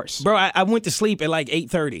 of course. Bro, I went to sleep at like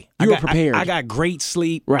 8:30. You were prepared. I got great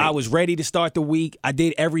sleep. Right. I was ready to start the week. I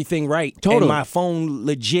did everything right. Totally. And my phone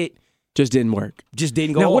legit just didn't work. just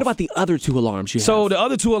didn't go Now, off. what about the other 2 alarms you have? So the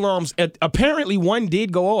other 2 alarms, apparently one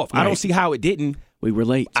did go off. I don't see how it didn't. We were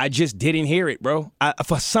late. I just didn't hear it, bro.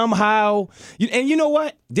 For somehow, and you know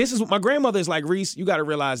what? This is what my grandmother is like, Reese, you got to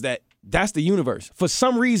realize that that's the universe. For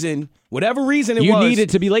some reason, whatever reason it was. You needed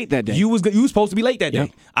to be late that day. You was supposed to be late that day. Yep.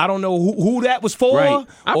 I don't know who that was for. Right.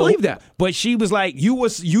 I believe that. But she was like, you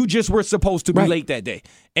just were supposed to be Right. late that day.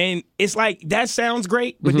 And it's like, that sounds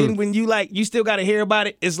great, but then when you still got to hear about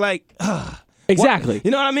it, it's like, exactly. what?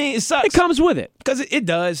 You know what I mean? It sucks. It comes with it. Because it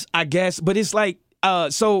does, I guess. But it's like,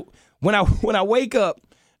 so when I wake up,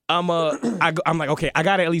 I'm like, okay, I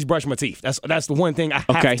gotta at least brush my teeth. That's the one thing I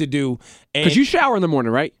have to do. Because you shower in the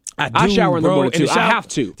morning, right? I do, shower in the bro. morning And too. I have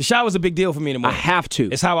to. The shower's a big deal for me in the morning. I have to.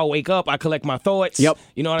 It's how I wake up. I collect my thoughts. Yep.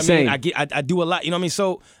 You know what I Same. mean? I do a lot. You know what I mean?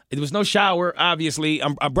 So there was no shower. Obviously,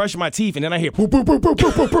 I'm brushing my teeth, and then I hear poop, poop, poop, poop,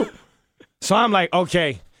 poop, poop, poop. So I'm like,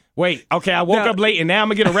 okay. Wait, okay, I woke up late and now I'm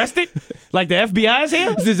going to get arrested? Like the FBI is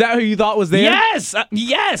here? Is that who you thought was there? Yes.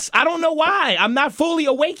 Yes. I don't know why. I'm not fully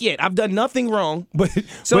awake yet. I've done nothing wrong. But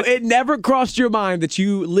It never crossed your mind that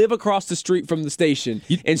you live across the street from the station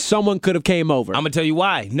and someone could have came over. I'm going to tell you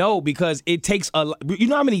why. No, because it takes you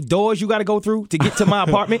know how many doors you got to go through to get to my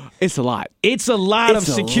apartment? It's a lot. It's a lot It's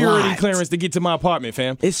of a security lot. clearance to get to my apartment,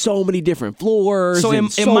 fam. It's so many different floors. So and in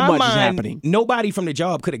so my much mind, is happening. nobody from the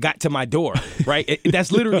job could have got to my door, right?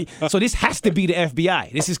 That's literally. So this has to be the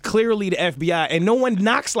FBI. This is clearly the FBI, and no one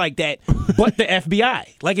knocks like that but the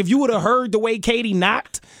FBI. Like if you would have heard the way Katie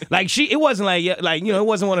knocked, like it wasn't like it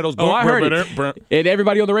wasn't one of those. I heard it. And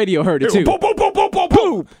everybody on the radio heard it too. Boom, boom, boom, boom, boom,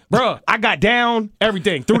 boom. Bruh, I got down,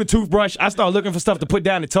 everything, through the toothbrush. I started looking for stuff to put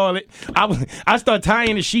down the toilet. I started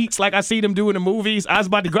tying the sheets like I see them do in the movies. I was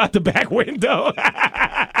about to go out the back window.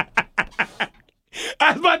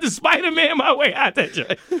 I was about to Spider-Man my way out that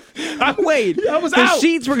joint. Wait, I was the out.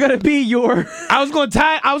 sheets were gonna be your. I was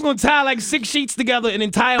gonna tie like 6 sheets together and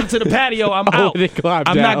then tie them to the patio. I'm out. they climbed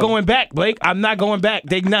I'm down. not going back, Blake. I'm not going back.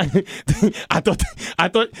 They not. I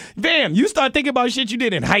thought. Damn, you start thinking about shit you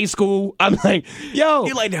did in high school. I'm like, yo.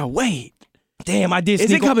 You're like, now wait. Damn, I did.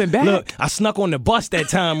 Is it coming back? Look, I snuck on the bus that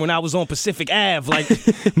time when I was on Pacific Ave. Like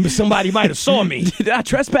somebody might have saw me. Did I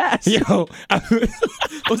trespass? Yo,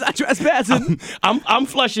 Was I trespassing? I'm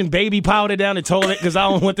flushing baby powder down the toilet because I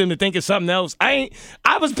don't want them to think it's something else. I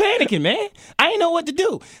was panicking, man. I didn't know what to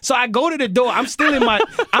do. So I go to the door. I'm still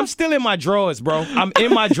in my drawers, bro. I'm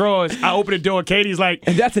in my drawers. I open the door. Katie's like,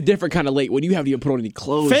 And that's a different kind of late when you haven't even put on any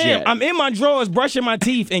clothes fam, yet. I'm in my drawers brushing my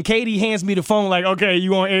teeth, and Katie hands me the phone like, okay,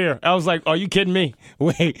 you on air. I was like, are you kidding me?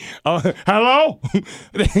 Wait, hello?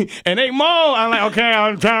 And they Mo. I'm like, okay,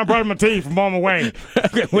 I'm trying to brush my teeth. I'm on my way.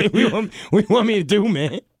 What you want me to do,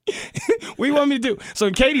 man? What you want me to do?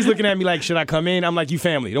 So Katie's looking at me like, should I come in? I'm like, you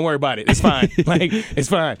family. Don't worry about it. It's fine. Like, it's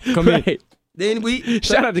fine. Come in. Right. Then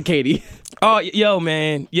Shout out to Katie. Oh, yo,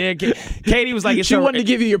 man. Yeah, Katie was like, it's She wanted to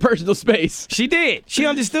give you your personal space. She did. She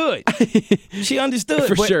understood. She understood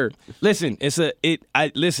For But sure. Listen,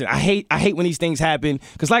 I hate when these things happen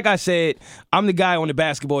because, like I said, I'm the guy on the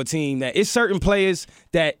basketball team that it's certain players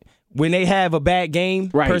that when they have a bad game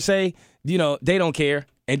per se, you know, they don't care,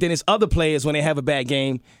 and then it's other players when they have a bad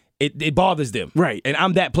game, it bothers them. Right. And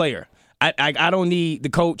I'm that player. I don't need the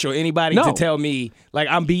coach or anybody to tell me like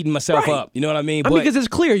I'm beating myself up. You know what I mean? I mean, because it's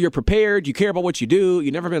clear you're prepared, you care about what you do,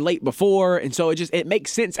 you've never been late before, and so it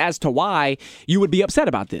makes sense as to why you would be upset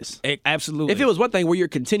about this. Absolutely. If it was one thing where you're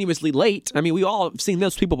continuously late, I mean, we all have seen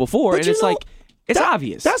those people before, But and you it's know, like it's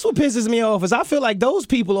obvious. That's what pisses me off is I feel like those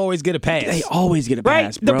people always get a pass. They always get a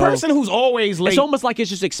pass, right? bro. The person who's always late. It's almost like it's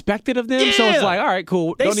just expected of them, so it's Yeah. like, all right,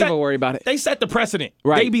 cool, don't even worry about it. They set the precedent.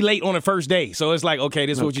 Right. They be late on the first day, so it's like, okay,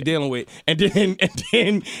 this is what you're dealing with, and then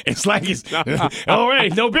it's like it's all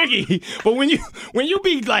right, no biggie. But when you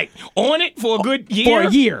be like on it for a good year, For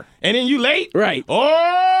a year. and then you late, Right.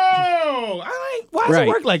 Why does it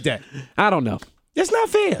work like that? I don't know. It's not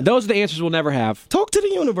fair. Those are the answers we'll never have. Talk to the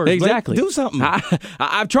universe. Blake. Exactly. Do something.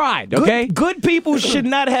 I've tried, okay? Good people should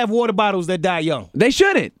not have water bottles that die young. They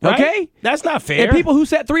shouldn't, Right? okay? That's not fair. And people who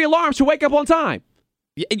set 3 alarms should wake up on time.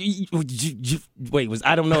 Wait,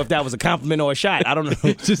 I don't know if that was a compliment or a shot. I don't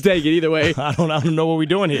know. Just take it either way. I don't know what we're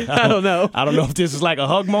doing here. I don't know. I don't know if this is like a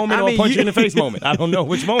hug moment I or mean, a punch you you- in the face moment. I don't know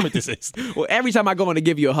which moment this is. Well, every time I go in to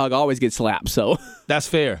give you a hug, I always get slapped, so That's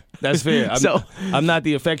fair. That's fair. I'm not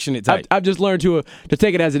the affectionate type. I've just learned to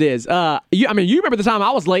take it as it is. You remember the time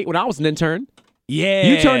I was late when I was an intern? Yeah.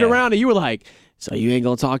 You turned around and you were like, so you ain't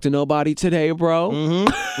going to talk to nobody today, bro? And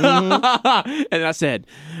I said,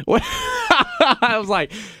 what? I was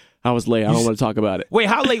like, I was late. I don't want to talk about it. Wait,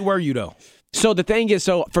 how late were you, though? So the thing is,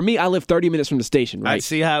 for me, I live 30 minutes from the station, right? I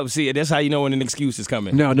see, that's how you know when an excuse is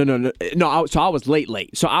coming. No. So I was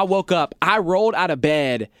late. So I woke up. I rolled out of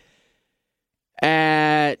bed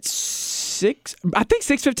at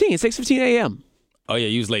 6:15 a.m. Oh, yeah,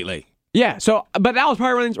 you was late. Yeah. So, but that was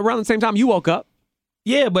probably around the same time you woke up.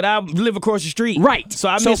 Yeah, but I live across the street. Right. So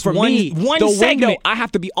I missed for one me, the segment. window, I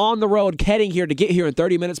have to be on the road heading here to get here in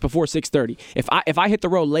 30 minutes before 6:30. If I hit the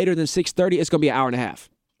road later than 6:30, it's going to be an hour and a half.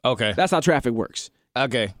 Okay. That's how traffic works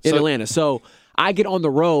Okay. in Atlanta. So I get on the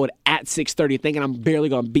road at 6:30 thinking I'm barely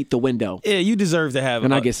going to beat the window. Yeah, you deserve to have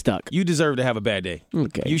And I get stuck. You deserve to have a bad day.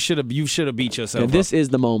 Okay. You should have beat yourself And this is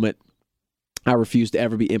the moment I refuse to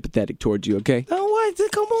ever be empathetic towards you, okay? Oh, what?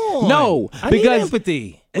 Come on. No, I because need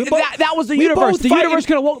empathy. that was the universe. The universe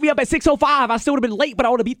could have woke me up at 6:05. I still would have been late, but I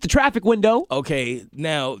would have beat the traffic window. Okay,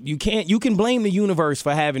 now you can blame the universe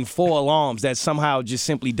for having 4 alarms that somehow just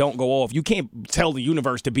simply don't go off. You can't tell the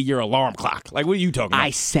universe to be your alarm clock. Like, what are you talking about?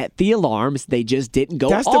 I set the alarms. They just didn't go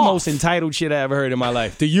off. That's the most entitled shit I ever heard in my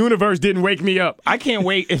life. The universe didn't wake me up. I can't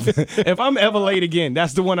wait. If I'm ever late again,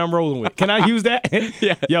 that's the one I'm rolling with. Can I use that?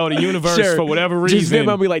 Yeah. Yo, the universe, Sure. for whatever reason. Just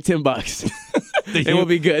Venmo me like $10. It will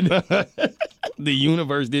be good. The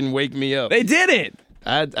universe didn't wake me up. They didn't.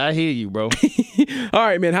 I hear you, bro. All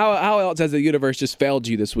right, man. How else has the universe just failed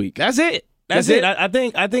you this week? That's it. That's it. I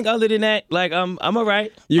think other than that, like I'm all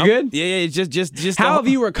right. You good? Yeah. It's just. How have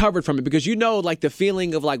you recovered from it? Because you know, like the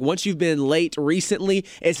feeling of like once you've been late recently,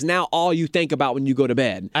 it's now all you think about when you go to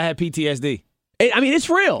bed. I had PTSD. I mean, it's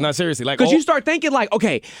real. No, seriously. Like, because you start thinking like,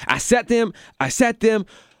 okay, I set them.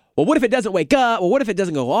 Well, what if it doesn't wake up? Well, what if it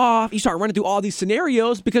doesn't go off? You start running through all these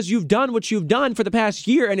scenarios because you've done what you've done for the past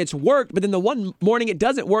year and it's worked. But then the one morning it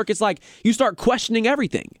doesn't work, it's like you start questioning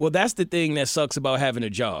everything. Well, that's the thing that sucks about having a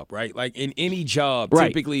job, right? Like in any job, Right.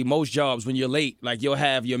 typically most jobs, when you're late, like you'll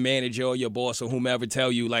have your manager or your boss or whomever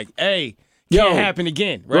tell you, like, hey, Yo. can't happen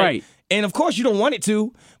again, right? Right. And of course you don't want it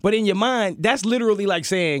to, but in your mind, that's literally like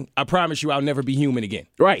saying, I promise you I'll never be human again.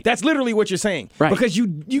 Right. That's literally what you're saying. Right. Because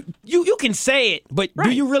you can say it, but do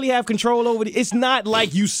Right. you really have control over it? It's not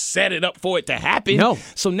like you set it up for it to happen. No.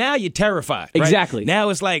 So now you're terrified. Right? Exactly. Now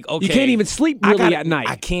it's like, okay. You can't even sleep really at night.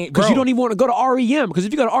 I can't, because you bro. don't even want to go to REM. Because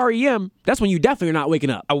if you go to REM, that's when you definitely are not waking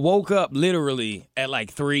up. I woke up literally at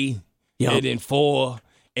like 3, Yup. and then 4,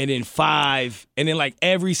 and then 5, and then like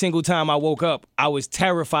every single time I woke up, I was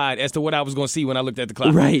terrified as to what I was going to see when I looked at the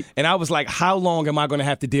clock. Right. And I was like, how long am I going to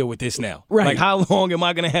have to deal with this now? Right. Like, how long am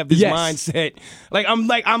I going to have this Yes. mindset?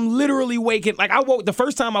 I'm literally waking. Like, the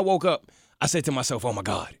first time I woke up, I said to myself, oh my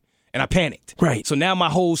God. And I panicked. Right. So now my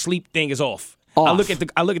whole sleep thing is off. Off. I look at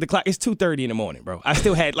the clock. It's 2:30 in the morning, bro. I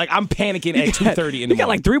still had I'm panicking at 2:30 in the morning. You got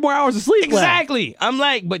like 3 more hours of sleep left. Exactly. I'm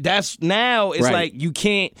like, but that's now. It's Right. like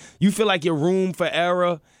you feel like your room for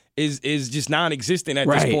error is just non-existent at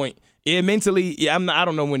Right. this point. Yeah, mentally, yeah. I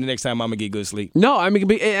don't know when the next time I'm gonna get good sleep. No, I mean,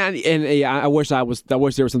 I wish there was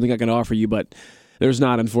something I could offer you, but there's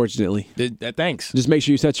not, unfortunately. Thanks. Just make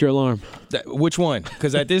sure you set your alarm. Which one?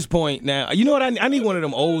 Because at this point now, you know what? I need one of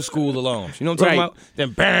them old school alarms. You know what I'm talking Right. about?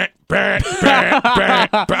 Then bang, bang, bang, bang.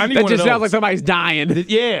 I need That one just of sounds like those. somebody's dying.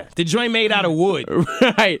 Yeah, the joint made out of wood.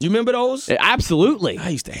 Right. You remember those? Absolutely. I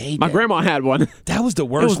used to hate My that. grandma had one. That was the It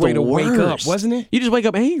worst was way the to wake up, worst. wasn't it? You just wake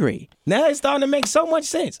up angry. Now it's starting to make so much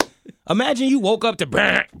sense. Imagine you woke up to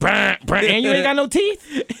bang, bang, bang, and you ain't got no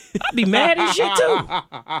teeth. I'd be mad as shit too.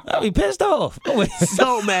 I'd be pissed off.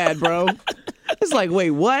 So mad, bro. It's like,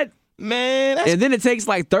 wait, what? Man, that's, And then it takes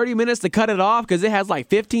like 30 minutes to cut it off because it has like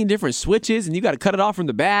 15 different switches and you got to cut it off from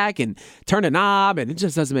the back and turn the knob and it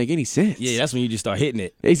just doesn't make any sense. yeah, that's when you just start hitting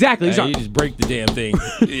it. Exactly. You You start- just break the damn thing.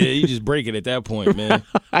 Yeah, you just break it at that point, man.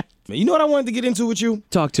 Man, you know what I wanted to get into with you?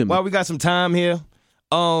 Talk to me. While we got some time here.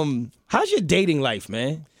 How's your dating life,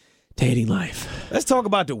 man? Dating life. Let's talk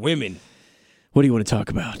about the women. What do you want to talk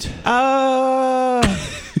about?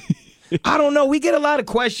 I don't know. We get a lot of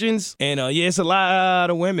questions, and it's a lot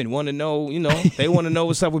of women want to know. They want to know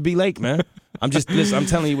what's up with B Lake, man. I'm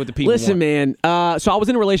telling you what the people Listen, want. man. So I was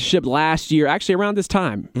in a relationship last year, actually around this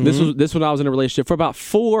time. This when I was in a relationship for about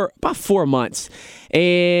 4 months,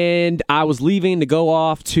 and I was leaving to go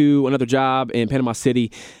off to another job in Panama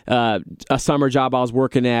City, a summer job I was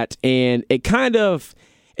working at, and it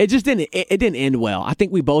just didn't end well. I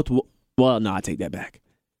think we both. Well, no, I take that back.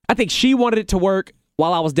 I think she wanted it to work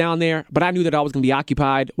while I was down there, but I knew that I was going to be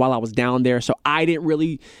occupied while I was down there, so I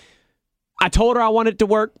told her I wanted it to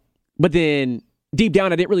work, but then deep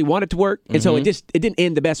down I didn't really want it to work, and so it didn't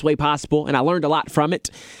end the best way possible, and I learned a lot from it.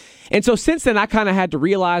 And so since then, I kind of had to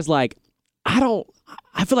realize, like, I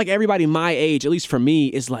feel like everybody my age, at least for me,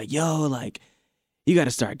 is like, yo, like, you got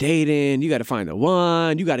to start dating. You got to find the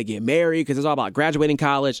one. You got to get married because it's all about graduating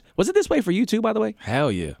college. Was it this way for you too, by the way?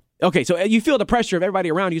 Hell yeah. Okay, so you feel the pressure of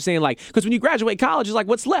everybody around you saying, like, because when you graduate college, it's like,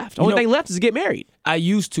 what's left? Only thing left is to get married. I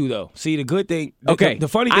used to, though. See, the good thing. The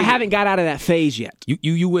funny thing. I haven't got out of that phase yet.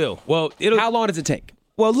 You will. Well, How long does it take?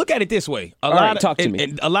 Well, look at it this way. Talk to me.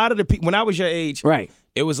 And a lot of the people, when I was your age, right,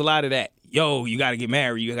 it was a lot of that. Yo, you got to get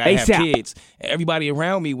married. You got to have kids. Everybody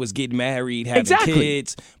around me was getting married, having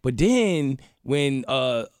kids. But then when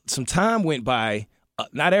some time went by,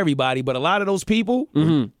 not everybody, but a lot of those people,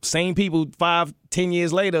 same people 5-10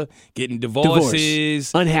 years later, getting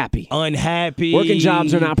divorces. Unhappy. Working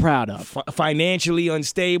jobs they're not proud of. Financially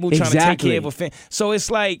unstable, trying to take care of a family. So it's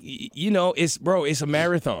like, it's a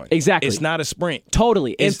marathon. Exactly. It's not a sprint.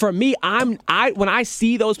 Totally. And for me, when I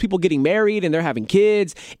see those people getting married and they're having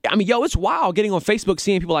kids, I mean, it's wild getting on Facebook,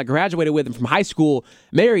 seeing people I graduated with them from high school,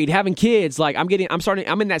 married, having kids. Like I'm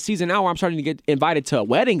in that season now where I'm starting to get invited to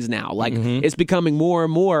weddings now. Like it's becoming more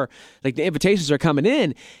and more, like the invitations are coming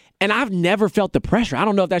in. And I've never felt the pressure. I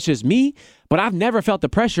don't know if that's just me, but I've never felt the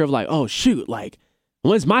pressure of like, oh, shoot, like,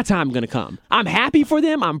 when's my time going to come? I'm happy for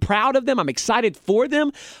them. I'm proud of them. I'm excited for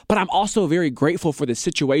them. But I'm also very grateful for the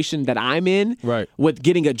situation that I'm in with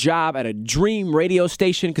getting a job at a dream radio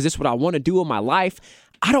station because it's what I want to do in my life.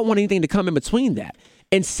 I don't want anything to come in between that.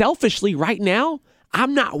 And selfishly, right now,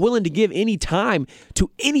 I'm not willing to give any time to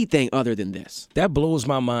anything other than this. That blows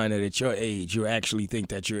my mind that at your age, you actually think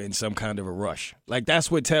that you're in some kind of a rush. Like, that's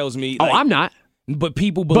what tells me. Like, I'm not. But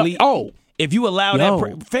people believe. If you allow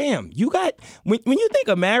that, fam, you got, when you think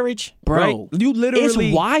of marriage, bro, right, you literally.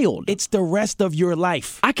 It's wild. It's the rest of your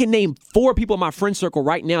life. I can name 4 people in my friend circle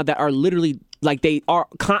right now that are literally, like, they are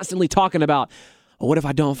constantly talking about, oh, what if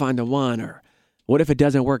I don't find the one? Or what if it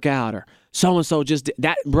doesn't work out? Or so-and-so just did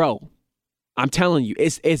that, bro. I'm telling you,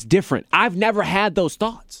 it's different. I've never had those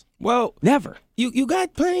thoughts. Well, never. You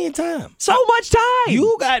got plenty of time. So much time.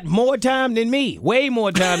 You got more time than me, way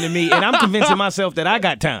more time than me, and I'm convincing myself that I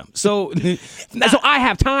got time. So I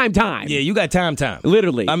have time. Yeah, you got time.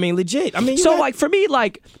 Literally. I mean, legit. I mean, like for me,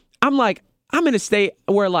 I'm in a state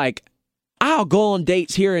where like I'll go on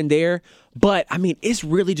dates here and there, but I mean, it's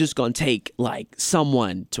really just gonna take like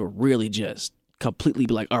someone to really just completely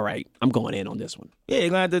be like, all right, I'm going in on this one. Yeah,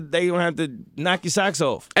 they gonna have to knock your socks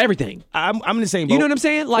off. Everything. I'm in the same boat. You know what I'm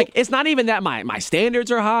saying? Like, it's not even that my standards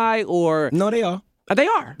are high or... No, they are. They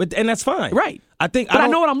are. And that's fine. Right. But I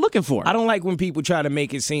know what I'm looking for. I don't like when people try to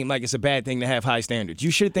make it seem like it's a bad thing to have high standards. You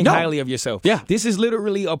should think highly of yourself. Yeah. This is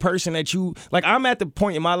literally a person that you like. I'm at the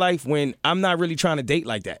point in my life when I'm not really trying to date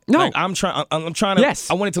like that. No. Like, I'm trying to. Yes.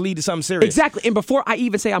 I want it to lead to something serious. Exactly. And before I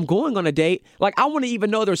even say I'm going on a date, like I want to even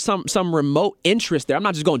know there's some remote interest there. I'm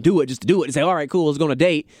not just going to do it just to do it and say, all right, cool, let's go on a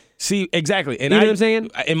date. See, exactly. And you know what I'm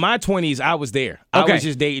saying? In my 20s, I was there. Okay. I was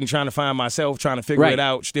just dating, trying to find myself, trying to figure it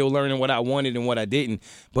out, still learning what I wanted and what I didn't.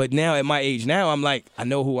 But now at my age now, I'm like, I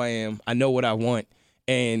know who I am. I know what I want.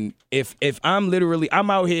 And if I'm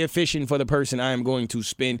out here fishing for the person I am going to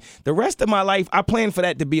spend the rest of my life, I plan for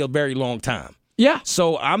that to be a very long time. Yeah.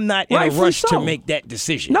 So I'm not in a rush to make that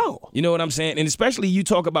decision. No. You know what I'm saying? And especially you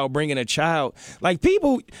talk about bringing a child. Like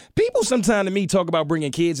people sometimes to me talk about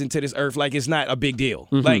bringing kids into this earth like it's not a big deal.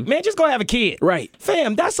 Mm-hmm. Like, man, just go have a kid. Right.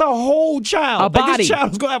 Fam, that's a whole child. A body. This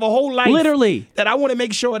child's going to have a whole life. Literally. That I want to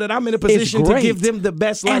make sure that I'm in a position to give them the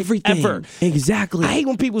best life ever. Exactly. I hate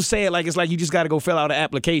when people say it like it's like you just got to go fill out an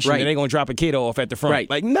application and they're going to drop a kid off at the front. Right.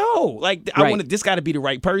 Like, no. Like, this got to be the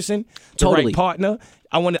right person, the Totally. right partner.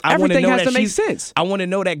 I want to know has that to make sense. I want to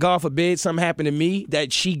know that God forbid something happened to me,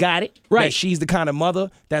 that she got it. Right. That she's the kind of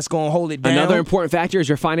mother that's going to hold it down. Another important factor is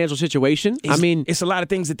your financial situation. It's a lot of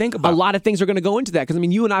things to think about. A lot of things are going to go into that because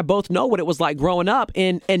you and I both know what it was like growing up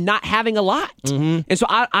and not having a lot. Mm-hmm. And so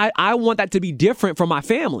I want that to be different for my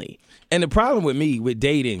family. And the problem with me with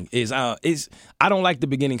dating is I don't like the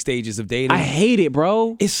beginning stages of dating. I hate it,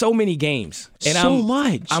 bro. It's so many games. And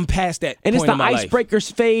much. I'm past that and point in my it's the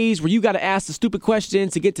icebreakers phase where you got to ask the stupid questions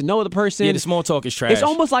to get to know the person. Yeah, the small talk is trash. It's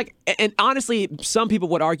almost like, and honestly, some people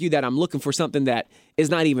would argue that I'm looking for something that is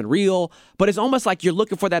not even real, but it's almost like you're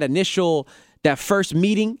looking for that first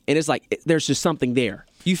meeting, and it's like there's just something there.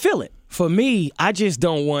 You feel it. For me, I just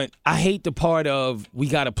I hate the part of we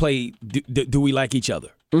got to play, do we like each other?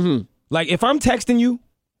 Mm-hmm. Like, if I'm texting you,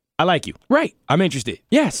 I like you. Right. I'm interested.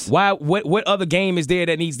 Yes. Why? What other game is there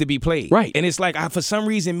that needs to be played? Right. And it's like, I for some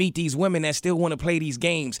reason meet these women that still want to play these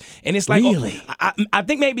games. And it's like, really? I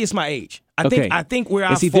think maybe it's my age. I think where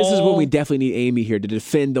I see, fall. This is when we definitely need Amy here to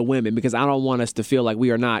defend the women, because I don't want us to feel like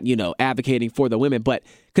we are not, advocating for the women, but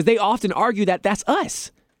because they often argue that that's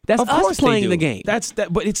us. That's Of us course they playing do. the game. That's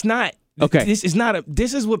that, but it's not. Okay.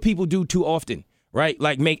 This is what people do too often, right?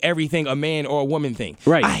 Like make everything a man or a woman thing.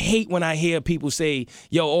 Right. I hate when I hear people say,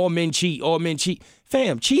 "Yo, all men cheat, all men cheat."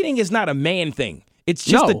 Fam, cheating is not a man thing. It's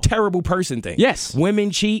just No. a terrible person thing. Yes.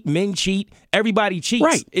 Women cheat, men cheat, everybody cheats.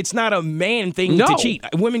 Right. It's not a man thing No. to cheat.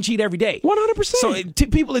 Women cheat every day. 100%. So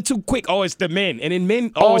people are too quick. Oh, it's the men. And then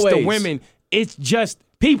men, oh, it's the Always. women. It's just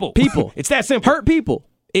people. People. It's that simple. Hurt people.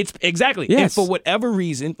 It's exactly. Yes. And for whatever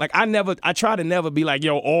reason, like I try to never be like,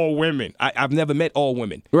 yo, all women. I've never met all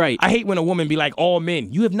women. Right. I hate when a woman be like, all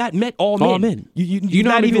men. You have not met all men. All men. You're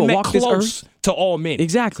know how not many even people met walk this close earth? to all men.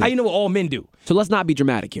 Exactly. How you know what all men do? So let's not be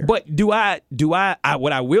dramatic here. But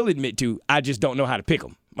what I will admit to, I just don't know how to pick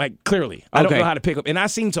them. Like, clearly. I don't Okay. know how to pick them. And I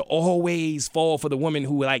seem to always fall for the woman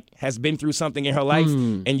who, like, has been through something in her life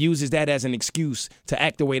and uses that as an excuse to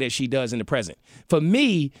act the way that she does in the present. For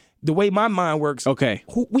me, the way my mind works, Okay.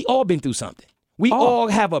 we all been through something. We all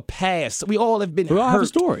have a past. We all have been hurt. We all have a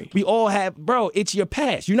story. We all have, bro, it's your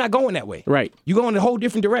past. You're not going that way. Right. You're going a whole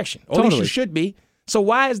different direction. Or at least Totally. you should be. So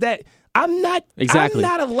why is that? I'm not Exactly. I'm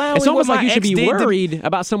not allowing It's almost what like my you should ex be did to- worried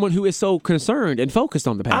about someone who is so concerned and focused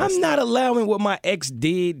on the past. I'm not allowing what my ex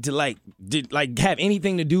did to like have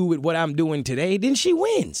anything to do with what I'm doing today. Then she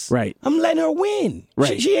wins. Right. I'm letting her win.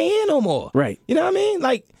 Right. She ain't here no more. Right. You know what I mean?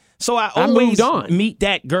 Like, so I I always moved on. meet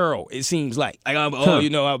that girl. It seems like I'm,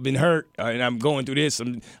 I've been hurt and I'm going through this.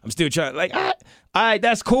 I'm still trying. Like, all right,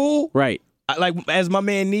 that's cool. Right. Like as my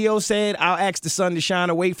man Neo said, I'll ask the sun to shine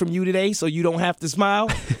away from you today so you don't have to smile.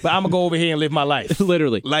 But I'm gonna go over here and live my life.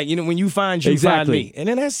 Literally. Like, you know, when you find you, Exactly. find me. And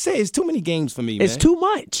then that's it. It's too many games for me, man. It's too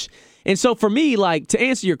much. And so for me, like, to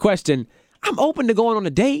answer your question, I'm open to going on a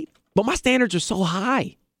date, but my standards are so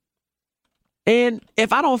high. And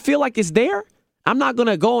if I don't feel like it's there, I'm not going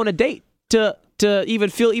to go on a date to even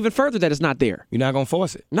feel even further that it's not there. You're not gonna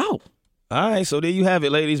force it. No. All right, so there you have it,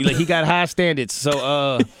 ladies. He got high standards.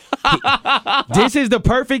 So this is the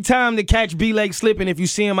perfect time to catch B-Leg slipping. If you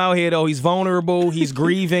see him out here, though, he's vulnerable. He's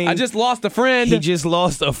grieving. I just lost a friend. He just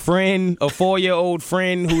lost a friend, a 4-year-old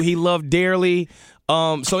friend who he loved dearly.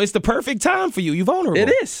 So it's the perfect time for you. You're vulnerable. It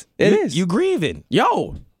is. It is. You grieving.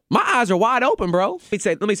 Yo, my eyes are wide open, bro.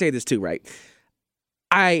 Let me say this too, right?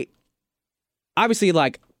 I obviously,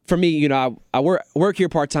 like, for me, you know, I work here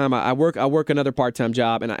part-time. I work another part-time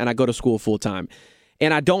job, and I go to school full-time.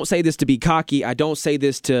 And I don't say this to be cocky. I don't say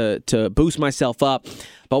this to boost myself up.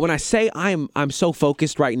 But when I say I'm so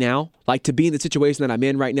focused right now, like to be in the situation that I'm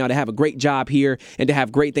in right now, to have a great job here and to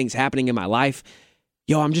have great things happening in my life,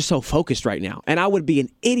 yo, I'm just so focused right now. And I would be an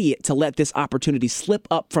idiot to let this opportunity slip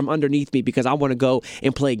up from underneath me because I want to go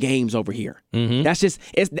and play games over here. That's just,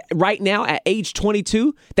 it's right now at age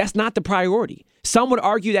 22, that's not the priority. Some would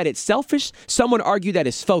argue that it's selfish. Some would argue that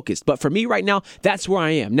it's focused. But for me right now, that's where I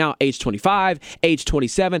am. Now, age 25, age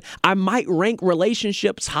 27, I might rank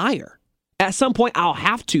relationships higher. At some point, I'll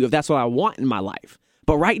have to if that's what I want in my life.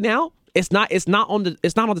 But right now, it's not on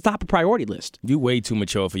the top of priority list. You way too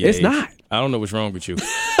mature for your age. It's not. I don't know what's wrong with you.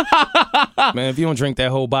 Man, if you don't drink that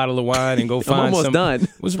whole bottle of wine and go find almost done.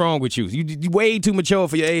 What's wrong with you? You way too mature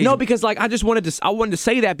for your age. No, because like I wanted to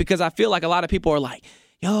say that because I feel like a lot of people are like,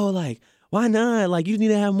 yo, like, why not? Like, you just need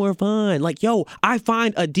to have more fun. Like, yo, I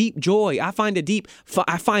find a deep joy. I find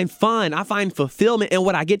fun. I find fulfillment in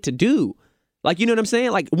what I get to do. Like, you know what I'm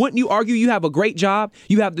saying? Like, wouldn't you argue you have a great job?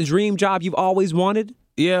 You have the dream job you've always wanted?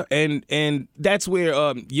 Yeah, and that's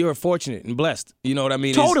where you're fortunate and blessed. You know what I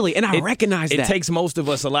mean? Totally, and I recognize that. It takes most of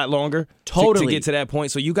us a lot longer to get to that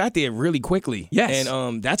point. So you got there really quickly. Yes.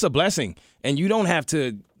 And that's a blessing. And you don't have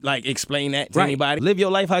to, like, explain that to Right. anybody. Live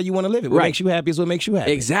your life how you want to live it. What Right. makes you happy is what makes you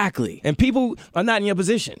happy. Exactly. And people are not in your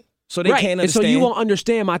position, so they Right. can't And understand. so you won't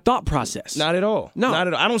understand my thought process. Not at all. No. Not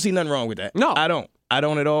at all. I don't see nothing wrong with that. No. I don't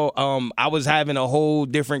at all. I was having a whole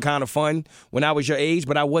different kind of fun when I was your age,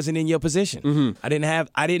 but I wasn't in your position. Mm-hmm. I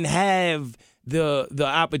didn't have the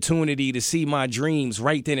opportunity to see my dreams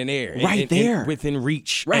right then and there. Right there. Within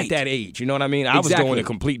reach Right. at that age. You know what I mean? I was Exactly. going a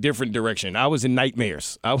complete different direction. I was in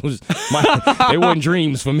nightmares. They weren't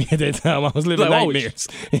dreams for me at that time. I was living Like, oh, nightmares.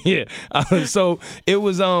 Yeah. So it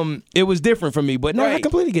was different for me. But no, I Right.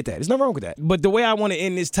 completely get that. There's nothing wrong with that. But the way I want to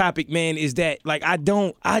end this topic, man, is that like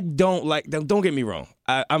don't get me wrong.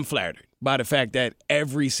 I'm flattered by the fact that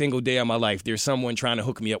every single day of my life there's someone trying to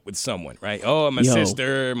hook me up with someone, right? Oh, my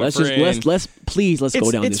sister, my friend. Let's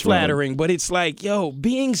go down It's this flattering, but it's like, yo,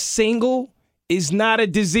 being single is not a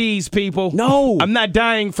disease, people. No. I'm not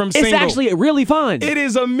dying from road. single. It's actually really fun. It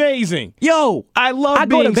is amazing. Yo, I love I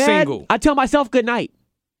go being to bed, single. I tell myself good night.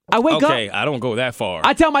 I wake Okay, up. I don't go that far.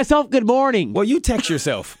 I tell myself good morning. Well, you text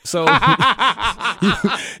yourself, so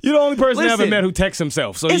you're the only person I ever Listen, met who texts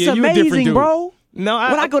himself. So it's yeah, you're a different amazing, dude. bro. No,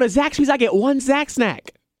 when I go to Zaxby's, I get one Zax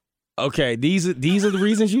snack. Okay, these are the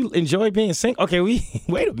reasons you enjoy being single. Okay,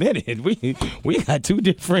 wait a minute. We got two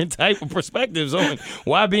different type of perspectives on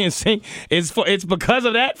why being single. It's because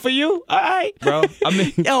of that for you. All right, bro. I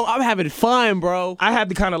mean, yo, I'm having fun, bro. I have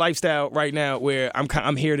the kind of lifestyle right now where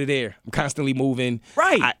I'm here to there. I'm constantly moving.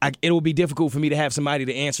 Right. It will be difficult for me to have somebody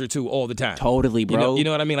to answer to all the time. Totally, bro. You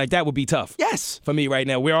know what I mean? Like that would be tough. Yes. For me right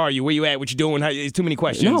now. Where are you? Where you at? What you doing? It's too many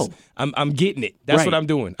questions. No. I'm getting it. That's what I'm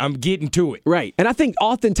doing. I'm getting to it. Right. And I think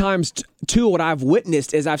oftentimes, too, what I've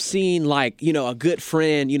witnessed is I've seen, like, a good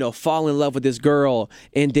friend, fall in love with this girl,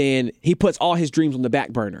 and then he puts all his dreams on the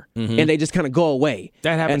back burner, and they just kind of go away.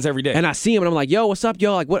 That happens every day. And I see him, and I'm like, yo, what's up,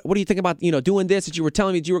 yo? Like, what do you think about, doing this that you were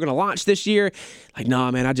telling me that you were going to launch this year? Like, nah,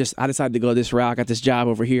 man, I decided to go this route. I got this job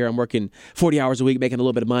over here. I'm working 40 hours a week, making a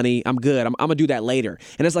little bit of money. I'm good. I'm going to do that later.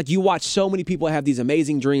 And it's like you watch so many people have these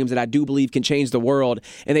amazing dreams that I do believe can change the world,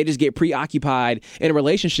 and they just get preoccupied in a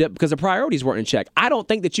relationship because the priorities weren't in check. I don't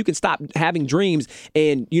think that you can stop having dreams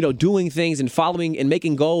and, doing things and following and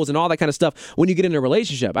making goals and all that kind of stuff when you get in a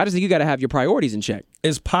relationship. I just think you got to have your priorities in check.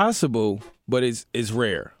 It's possible, but it's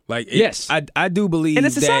rare. Like, yes. I do believe and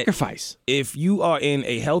it's a that sacrifice. If you are in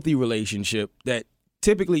a healthy relationship, that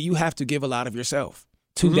typically you have to give a lot of yourself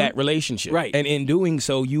to that relationship. Right. And in doing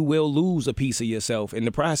so, you will lose a piece of yourself in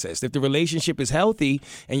the process. If the relationship is healthy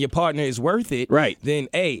and your partner is worth it, right, then,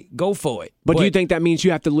 hey, go for it. But do you think that means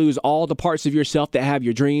you have to lose all the parts of yourself that have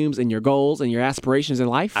your dreams and your goals and your aspirations in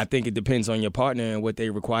life? I think it depends on your partner and what they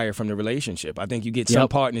require from the relationship. I think you get some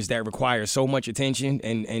partners that require so much attention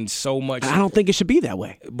and so much. I don't think it should be that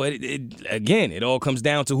way. But again, it all comes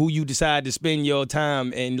down to who you decide to spend your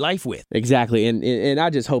time and life with. Exactly. And I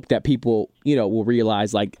just hope that people, will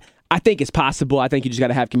realize, like, I think it's possible. I think you just got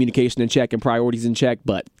to have communication in check and priorities in check,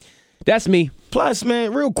 but that's me. Plus,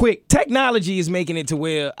 man, real quick, technology is making it to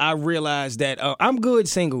where I realize that I'm good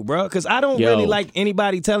single, bro, because I don't really like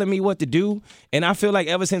anybody telling me what to do, and I feel like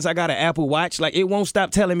ever since I got an Apple Watch, like, it won't stop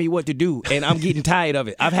telling me what to do, and I'm getting tired of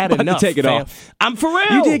it. I've had enough, take it fam. off. I'm for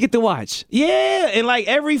real. You did get the watch. Yeah, and like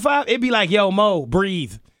every 5, it'd be like, yo, Mo,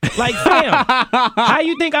 breathe. Like, fam, how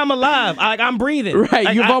you think I'm alive? I'm breathing. Right,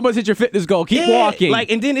 like, you've almost hit your fitness goal. Keep walking.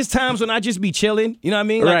 Like, and then it's times when I just be chilling. You know what I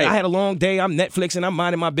mean? Like, right. I had a long day. I'm Netflixing. I'm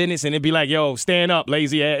minding my business, and it'd be like, yo, stand up,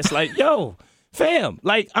 lazy ass. Like, yo, fam,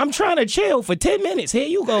 like, I'm trying to chill for 10 minutes. Here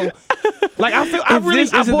you go. Like, I feel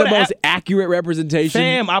this isn't the most accurate representation.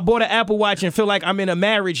 Fam, I bought an Apple Watch and feel like I'm in a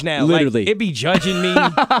marriage now. Literally. Like, it be judging me.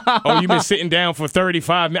 Oh, you've been sitting down for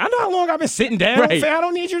 35 minutes. I know how long I've been sitting down. Right. Fam, I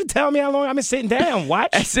don't need you to tell me how long I've been sitting down. Watch.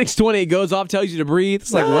 At 6:20, it goes off, tells you to breathe.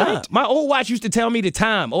 It's like, what? My old watch used to tell me the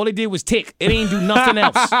time. All it did was tick. It ain't do nothing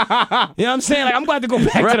else. You know what I'm saying? Like, I'm about to go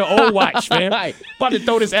back to the old watch, man. Right. About to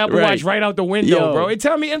throw this Apple Watch right out the window, bro. It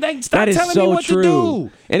tell me, and they stop telling me what to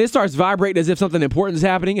do. And it starts vibrating as if something important is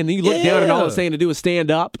happening, and then you look down and all it's saying to do is stand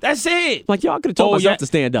up. That's it. Like, y'all could have told myself to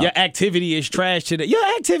stand up. Your activity is trash today. Your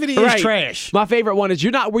activity is trash. My favorite one is,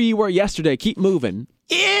 you're not where you were yesterday. Keep moving.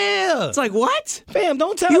 Yeah. It's like, what? Fam,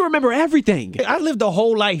 don't tell You remember everything. I lived a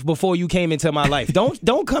whole life before you came into my life.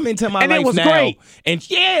 Don't come into my and life it was now. Great.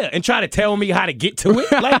 And try to tell me how to get to it.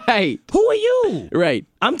 Like, right. Who are you? Right.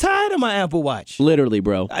 I'm tired of my Apple Watch. Literally,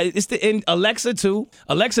 bro. And Alexa too.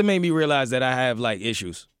 Alexa made me realize that I have like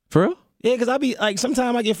issues. For real? Yeah, because I be like,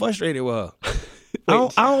 sometimes I get frustrated with her.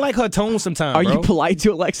 I don't like her tone sometimes. Are bro. you polite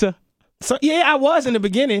to Alexa? So yeah, I was in the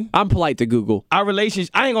beginning. I'm polite to Google. Our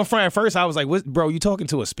relationship, I ain't gonna front at first. I was like, "What, bro? You talking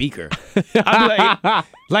to a speaker?" I'd be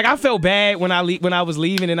like I felt bad when I was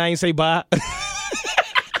leaving and I ain't say bye. Yo,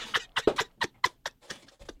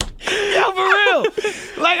 for real.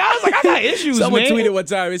 Like, I was like, I got issues, Someone man. tweeted one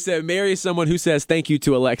time. It said, marry someone who says thank you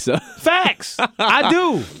to Alexa. Facts. I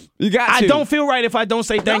do. You got to. I don't feel right if I don't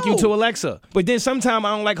say thank you to Alexa. But then sometimes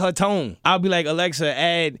I don't like her tone. I'll be like, Alexa,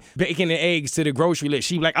 add bacon and eggs to the grocery list.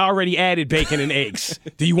 She be like, I already added bacon and eggs.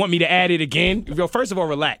 Do you want me to add it again? Yo, first of all,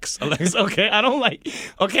 relax. Alexa, okay? I don't like,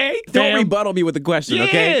 okay? Don't rebuttal me with the question,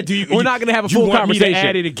 okay? We're not going to have a full You want conversation. me to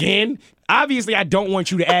add it again? Obviously, I don't want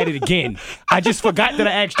you to add it again. I just forgot that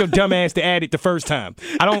I asked your dumb ass to add it the first time.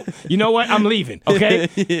 I don't, you know what? I'm leaving, okay?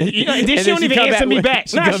 You know, she don't even answer me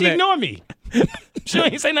back. Nah, she ignored me. She don't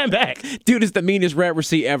even say nothing back. Dude, it's the meanest rap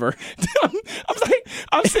receipt ever.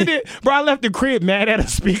 I'm sitting there, bro, I left the crib mad at a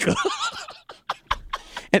speaker.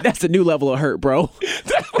 And that's the new level of hurt, bro.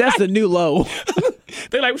 That's the new low.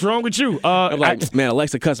 They're like, what's wrong with you? I'm like, man,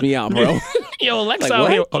 Alexa cuts me out, bro. Yo,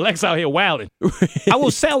 Alexa Like, out here wilding. I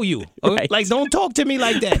will sell you. Right. Like, don't talk to me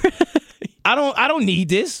like that. I don't need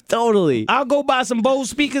this. Totally. I'll go buy some Bose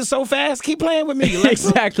speakers so fast. Keep playing with me, Alexa.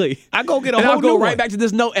 Exactly. I go get a and whole I'll go new right one. back to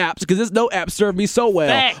this note apps because this note app served me so well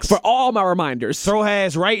Facts. for all my reminders. Throw her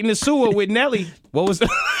ass right in the sewer with Nelly. What was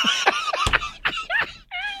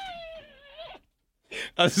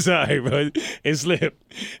I'm sorry, bro. It slipped.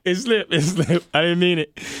 I didn't mean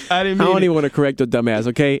it. I don't even want to correct the dumbass,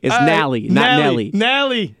 okay? It's Nally, not Nelly.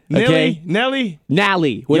 Nelly. Okay? Nelly.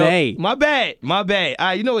 Nally with Yo, an A. My bad. All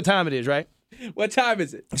right, you know what time it is, right? What time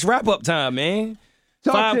is it? It's wrap-up time, man.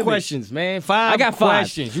 Talk to 5 me. questions, man. 5 I got 5.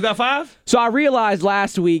 questions. You got 5? So I realized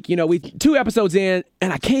last week, we 2 episodes in,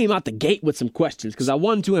 and I came out the gate with some questions because I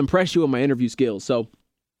wanted to impress you with my interview skills. So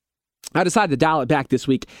I decided to dial it back this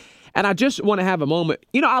week. And I just want to have a moment.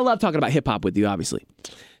 I love talking about hip hop with you, obviously.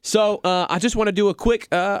 So I just want to do a quick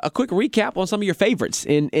recap on some of your favorites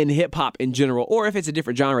in hip hop in general, or if it's a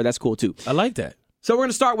different genre, that's cool too. I like that. So we're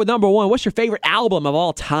gonna start with number 1. What's your favorite album of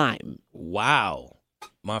all time? Wow.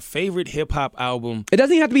 My favorite hip hop album. It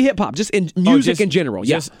doesn't even have to be hip hop, just in music in general.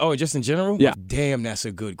 Just in general? Yeah. Damn, that's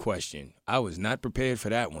a good question. I was not prepared for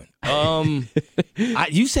that one.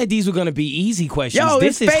 You said these were gonna be easy questions. Yo,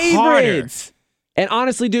 this it's is harder. favorites. And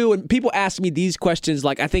honestly, dude, when people ask me these questions,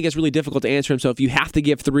 I think it's really difficult to answer them. So if you have to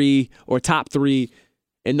give 3 or top 3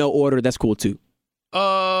 in no order, that's cool too.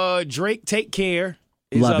 Drake, Take Care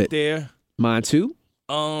is Love up it. there. Mine too.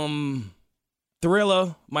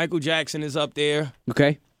 Thriller, Michael Jackson is up there.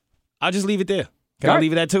 Okay. I'll just leave it there. Can All I right.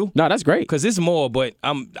 leave it at 2? No, that's great. Because it's more, but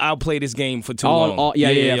I'll play this game for too All- long.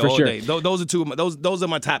 yeah, for all sure. day. Those are 2. Those are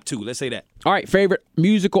my top 2. Let's say that. All right, favorite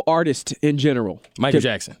musical artist in general. Michael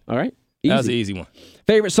Jackson. All right. That was an Easy. easy one.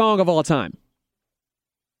 Favorite song of all time.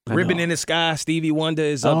 I Ribbon know. in the Sky, Stevie Wonder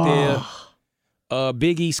is up there.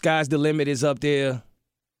 Biggie, Sky's the Limit is up there.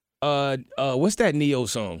 What's that Neo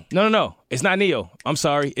song? No. It's not Neo. I'm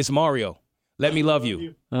sorry. It's Mario. Let Me Love You.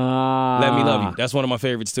 Let Me Love You. That's one of my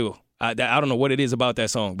favorites too. I don't know what it is about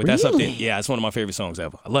that song, but that's up there. Really? Yeah, it's one of my favorite songs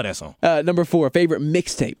ever. I love that song. Number 4, favorite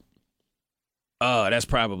mixtape. That's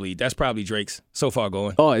probably Drake's. So Far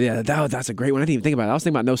Gone. Oh, yeah, that's a great one. I didn't even think about it. I was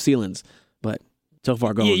thinking about No Ceilings, but So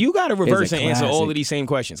Far Gone. Yeah, you got to reverse is a and answer all classic. of these same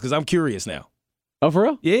questions because I'm curious now. Oh, for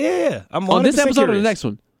real? Yeah, I'm On this 100% episode or the curious. next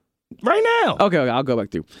one? Right now. Okay, I'll go back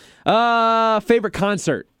through. Favorite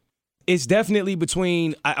concert. It's definitely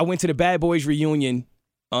between. I went to the Bad Boys reunion.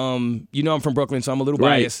 I'm from Brooklyn, so I'm a little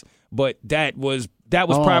Right. biased, but that was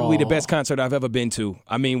probably the best concert I've ever been to.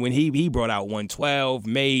 I mean, when he brought out 112,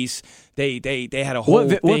 Mace, they had a whole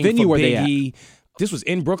What thing venue for were they at? Biggie. This was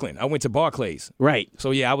in Brooklyn. I went to Barclays. Right.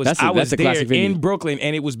 So yeah, I was That's a there classic venue. in Brooklyn,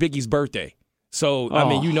 and it was Biggie's birthday. So I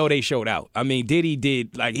mean, they showed out. I mean, Diddy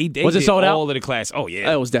did they Was it did sold out? all of the class. Oh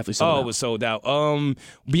yeah, It was definitely sold out. It was sold out.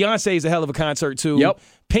 Beyonce is a hell of a concert too. Yep.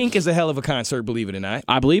 Pink is a hell of a concert, believe it or not.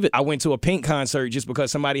 I believe it. I went to a Pink concert just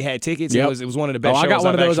because somebody had tickets. Yep. It was one of the best shows I got one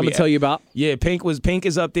I've of those I'm actually going to tell you about. Yeah, Pink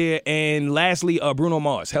is up there. And lastly, Bruno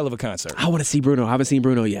Mars, hell of a concert. I want to see Bruno. I haven't seen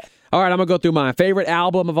Bruno yet. All right, I'm going to go through mine. Favorite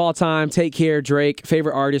album of all time, Take Care, Drake.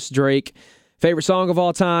 Favorite artist, Drake. Favorite song of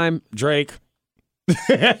all time. Drake.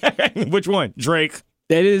 Which one? Drake.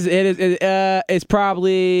 It's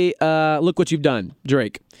probably Look What You've Done,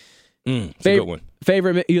 Drake. It's a good one.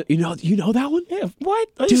 Favorite, you know that one? Yeah, what?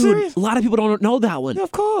 Are you Dude, serious? a lot of people don't know that one. Yeah,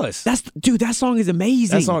 of course. That song is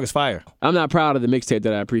amazing. That song is fire. I'm not proud of the mixtape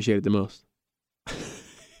that I appreciated the most. You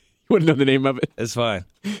wouldn't know the name of it. It's fine.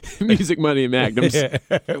 Music, Money, and Magnums.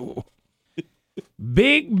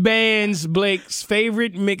 Big Bands Blake's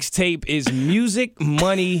favorite mixtape is Music,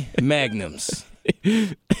 Money, Magnums.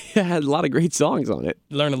 It had a lot of great songs on it.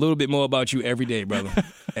 Learn a little bit more about you every day, brother.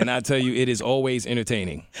 And I tell you, it is always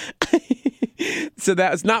entertaining. So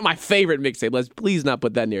that's not my favorite mixtape. Let's please not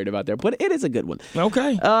put that narrative out there, but it is a good one.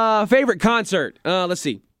 Okay. Favorite concert. Let's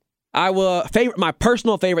see. My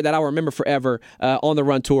personal favorite that I will remember forever. On the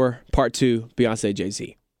Run tour, Part 2. Beyonce,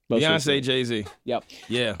 Jay-Z. Beyonce, Jay-Z. Yep.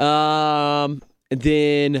 Yeah. And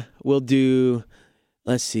then we'll do.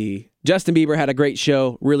 Let's see. Justin Bieber had a great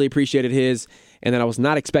show. Really appreciated his. And then I was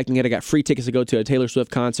not expecting it. I got free tickets to go to a Taylor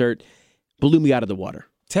Swift concert. Blew me out of the water.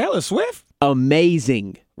 Taylor Swift?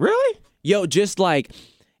 Amazing. Really? Yo, just like,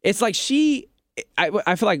 it's like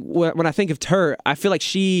I feel like when I think of her, I feel like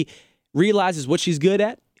she realizes what she's good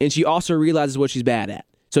at, and she also realizes what she's bad at.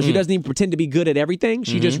 So she doesn't even pretend to be good at everything.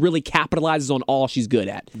 She just really capitalizes on all she's good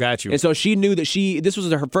at. Got you. And so she knew that this was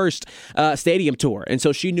her first stadium tour. And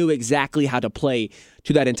so she knew exactly how to play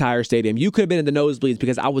to that entire stadium. You could have been in the nosebleeds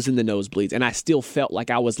because I was in the nosebleeds, and I still felt like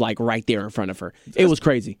I was like right there in front of her. It was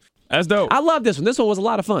crazy. That's dope. I love this one. This one was a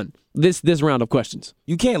lot of fun. This round of questions.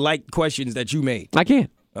 You can't like questions that you made. I can.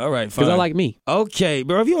 All right, fine. Because I like me. Okay,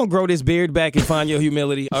 bro, if you don't grow this beard back and find your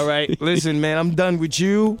humility, all right? Listen, man, I'm done with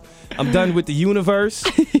you. I'm done with the universe,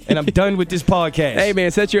 and I'm done with this podcast. Hey, man,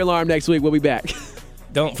 set your alarm next week. We'll be back.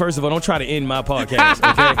 First of all, don't try to end my podcast,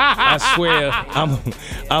 okay? I swear,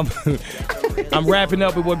 I'm wrapping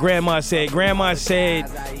up with what Grandma said. Grandma said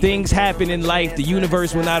things happen in life. The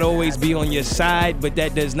universe will not always be on your side, but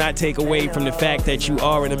that does not take away from the fact that you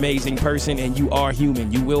are an amazing person and you are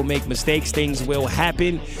human. You will make mistakes. Things will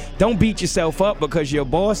happen. Don't beat yourself up because your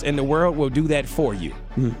boss and the world will do that for you.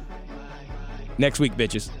 Next week,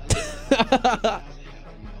 bitches.